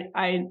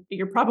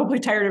 you're probably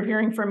tired of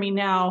hearing from me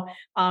now.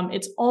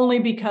 It's only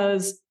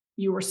because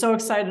you were so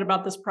excited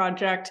about this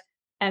project.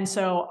 And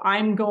so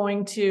I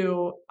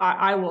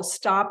will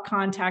stop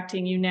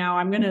contacting you now.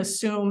 I'm going to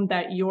assume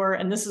that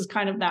and this is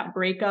kind of that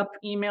breakup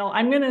email,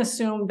 I'm going to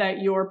assume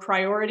that your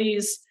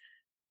priorities,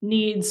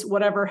 needs,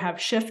 whatever, have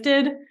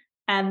shifted,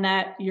 and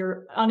that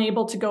you're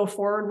unable to go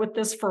forward with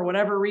this for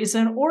whatever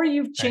reason, or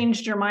you've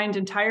changed your mind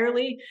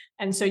entirely.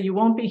 And so you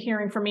won't be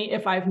hearing from me.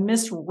 If I've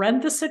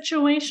misread the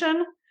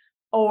situation,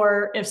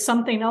 or if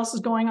something else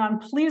is going on,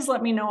 please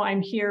let me know.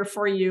 I'm here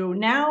for you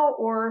now,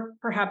 or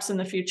perhaps in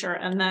the future.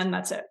 And then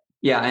that's it.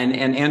 Yeah.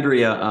 And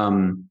Andrea,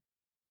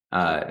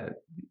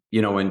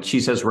 when she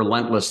says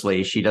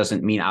relentlessly, she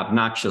doesn't mean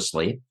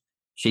obnoxiously.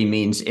 She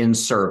means in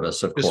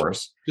service, of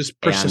course.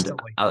 Just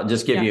persistently. And I'll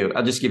just give you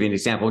an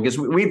example, because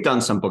we've done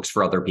some books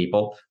for other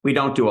people. We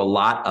don't do a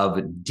lot of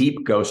deep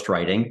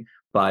ghostwriting,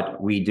 but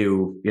we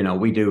do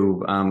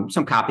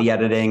some copy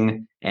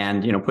editing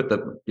and,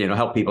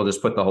 help people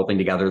just put the whole thing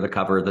together, the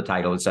cover, the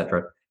title, et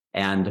cetera.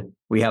 And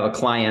we have a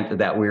client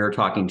that we're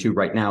talking to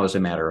right now, as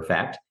a matter of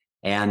fact.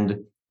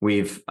 And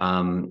we've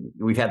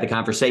had the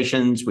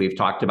conversations. We've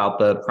talked about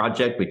the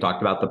project. We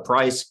talked about the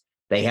price.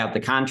 They have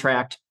the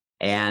contract.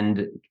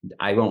 And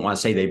I won't want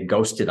to say they've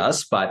ghosted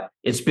us, but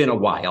it's been a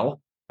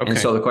while. Okay. And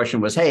so the question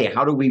was, hey,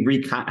 how do we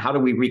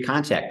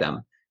recontact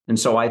them? And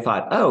so I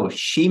thought,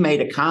 she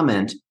made a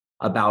comment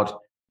about,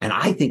 and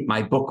I think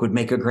my book would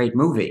make a great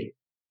movie.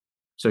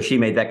 So she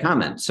made that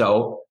comment.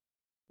 So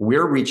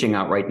we're reaching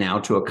out right now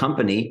to a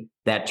company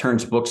that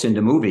turns books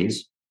into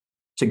movies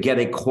to get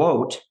a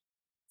quote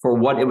for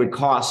what it would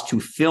cost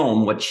to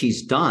film what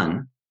she's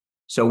done,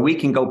 So we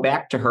can go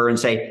back to her and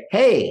say,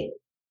 hey,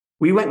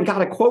 we went and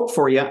got a quote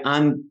for you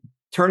on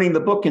turning the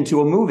book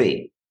into a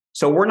movie.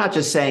 So we're not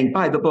just saying,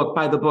 buy the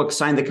book,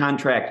 sign the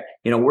contract,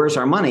 where's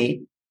our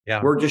money?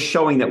 Yeah. We're just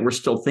showing that we're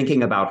still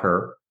thinking about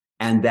her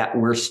and that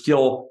we're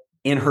still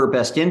in her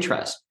best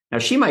interest. Now,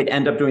 she might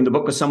end up doing the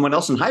book with someone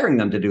else and hiring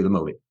them to do the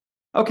movie.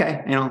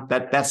 Okay,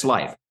 that's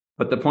life.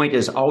 But the point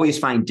is always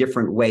find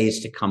different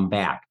ways to come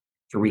back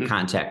to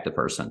recontact the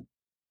person.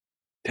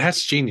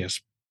 That's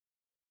genius.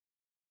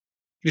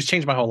 You just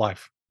changed my whole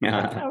life.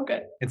 Yeah. Oh,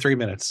 good. In 3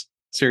 minutes.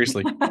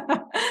 Seriously.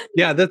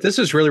 Yeah, this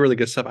is really, really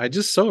good stuff. I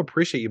just so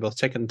appreciate you both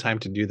taking the time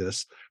to do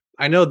this.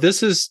 I know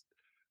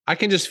I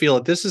can just feel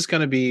it. This is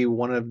going to be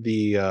one of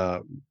the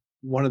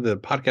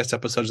podcast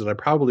episodes that I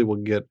probably will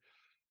get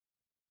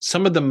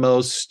some of the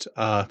most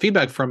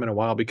feedback from in a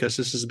while, because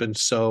this has been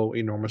so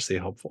enormously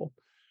helpful.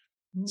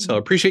 So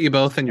appreciate you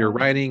both and your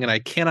writing, and I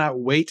cannot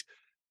wait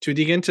to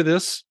dig into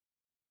this.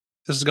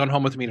 This has gone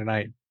home with me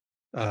tonight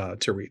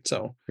to read.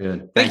 So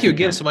thank you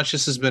again so much.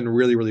 This has been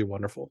really, really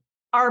wonderful.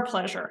 Our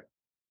pleasure.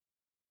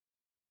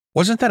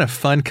 Wasn't that a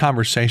fun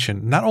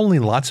conversation? Not only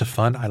lots of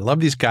fun. I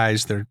love these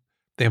guys. They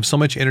have so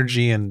much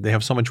energy and they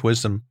have so much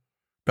wisdom.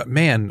 But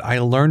man, I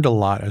learned a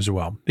lot as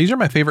well. These are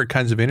my favorite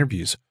kinds of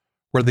interviews,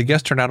 where the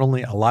guests are not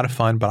only a lot of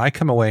fun, but I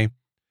come away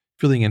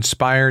feeling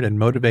inspired and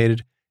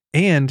motivated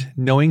and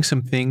knowing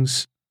some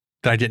things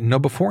that I didn't know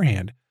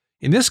beforehand.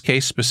 In this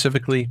case,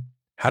 specifically,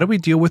 how do we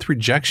deal with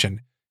rejection?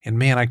 And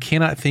man, I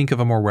cannot think of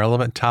a more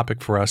relevant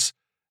topic for us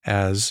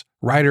as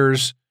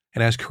writers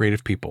and as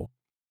creative people.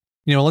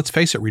 Let's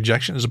face it,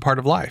 rejection is a part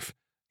of life.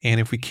 And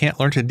if we can't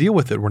learn to deal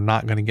with it, we're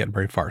not going to get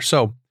very far.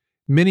 So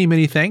many,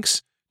 many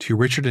thanks to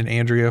Richard and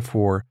Andrea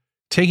for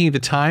taking the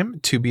time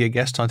to be a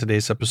guest on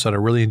today's episode. I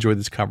really enjoyed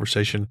this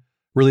conversation.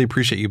 Really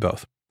appreciate you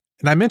both.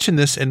 And I mentioned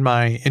this in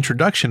my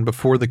introduction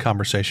before the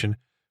conversation,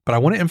 but I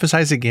want to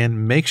emphasize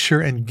again, make sure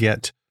and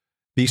get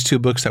these two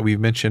books that we've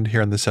mentioned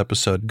here in this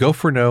episode, Go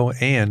for No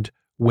and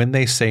When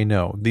They Say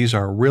No. These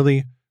are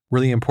really,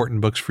 really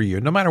important books for you.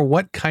 No matter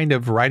what kind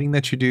of writing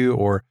that you do,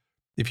 or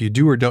if you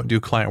do or don't do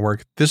client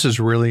work, this is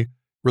really,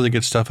 really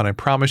good stuff. And I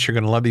promise you're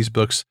going to love these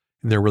books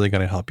and they're really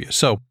going to help you.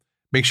 So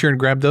make sure and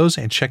grab those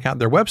and check out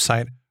their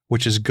website,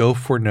 which is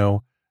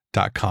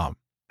goforno.com.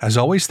 As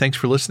always, thanks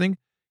for listening,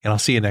 and I'll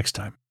see you next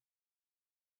time.